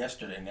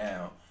 yesterday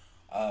now,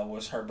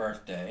 was her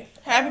birthday.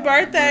 Happy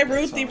birthday,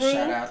 Ruthie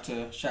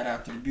Ruth. Shout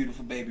out to the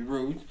beautiful baby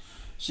Ruth.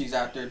 She's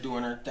out there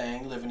doing her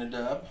thing, living it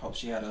up. Hope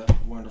she had a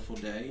wonderful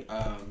day.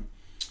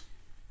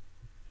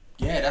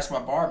 Yeah, that's my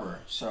barber.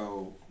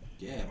 So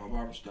yeah, my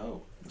barber's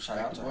dope. Shout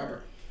out to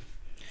her.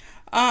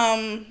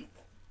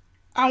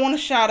 I want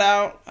to shout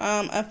out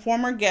a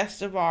former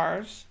guest of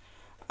ours,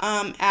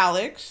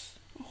 Alex,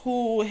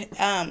 who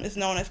is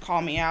known as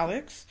Call Me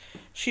Alex.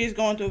 She's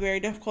going through a very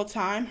difficult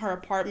time. Her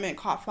apartment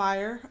caught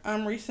fire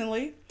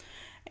recently,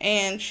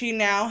 and she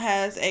now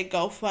has a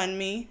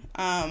GoFundMe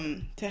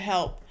to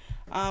help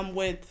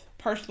with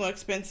personal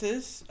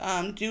expenses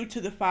due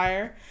to the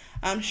fire.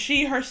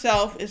 She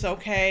herself is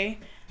okay.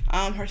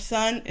 Her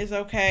son is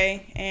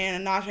okay,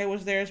 and Najee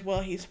was there as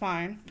well. He's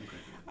fine. Okay.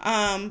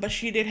 But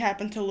she did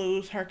happen to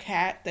lose her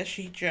cat that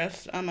she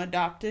just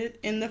adopted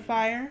in the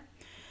fire.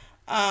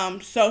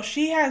 So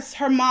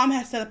her mom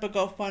has set up a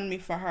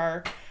GoFundMe for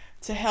her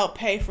to help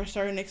pay for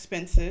certain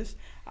expenses.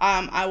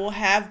 I will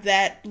have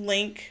that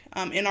link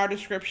in our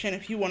description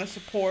if you want to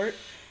support.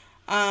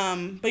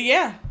 But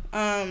yeah,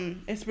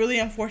 it's really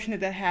unfortunate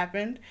that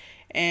happened.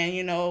 And,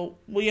 you know,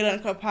 we at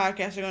Uncut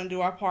Podcast are going to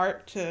do our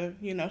part to,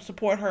 you know,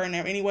 support her in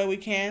any way we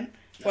can.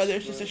 whether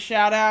it's just a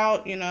shout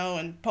out, you know,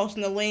 and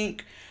posting the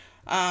link,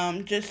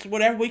 just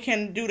whatever we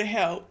can do to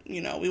help.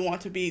 You know, we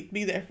want to be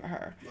there for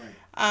her.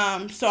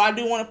 Right. So I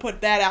do want to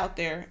put that out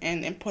there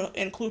and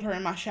include her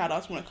in my shout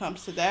outs when it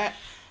comes to that.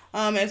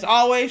 As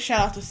always, shout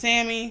out to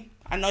Sammy.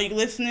 I know you're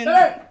listening.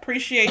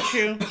 Appreciate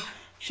you.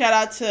 Shout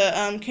out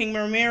to King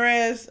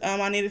Ramirez.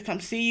 I need to come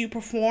see you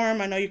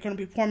perform. I know you're going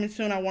to be performing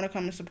soon. I want to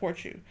come and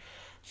support you.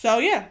 So,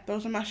 yeah,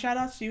 those are my shout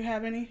outs. Do you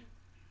have any?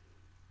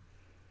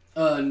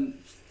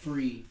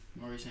 Free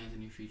Maurice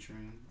Anthony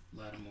featuring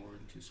Lattimore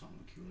and Two Song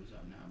Cure is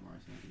out now.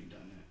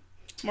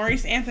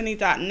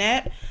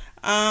 MauriceAnthony.net.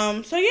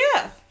 So,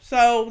 yeah.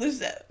 So,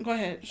 this is... Go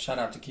ahead. Shout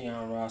out to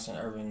Keon Ross and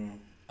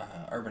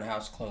Urban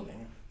House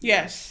Clothing.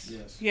 Yes.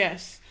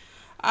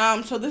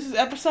 So, this is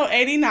episode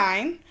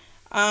 89.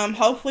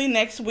 Hopefully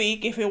next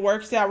week, if it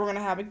works out, we're going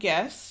to have a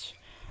guest.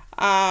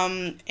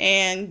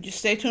 And just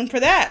stay tuned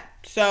for that.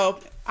 So,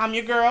 I'm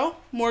your girl,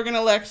 Morgan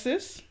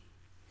Alexis.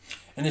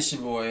 And it's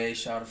your boy,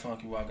 A-Shot,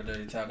 Funky Walker,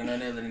 Dirty Talking.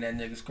 None other than that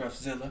nigga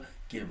Scruffzilla.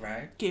 Get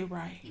right. Get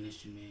right. And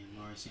it's your man,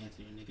 Maurice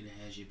Anthony, the nigga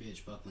that has your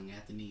bitch buckling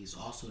at the knees.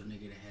 Also the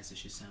nigga that has the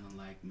shit sounding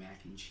like mac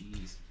and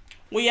cheese.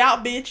 We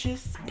out,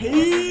 bitches.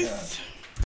 Peace.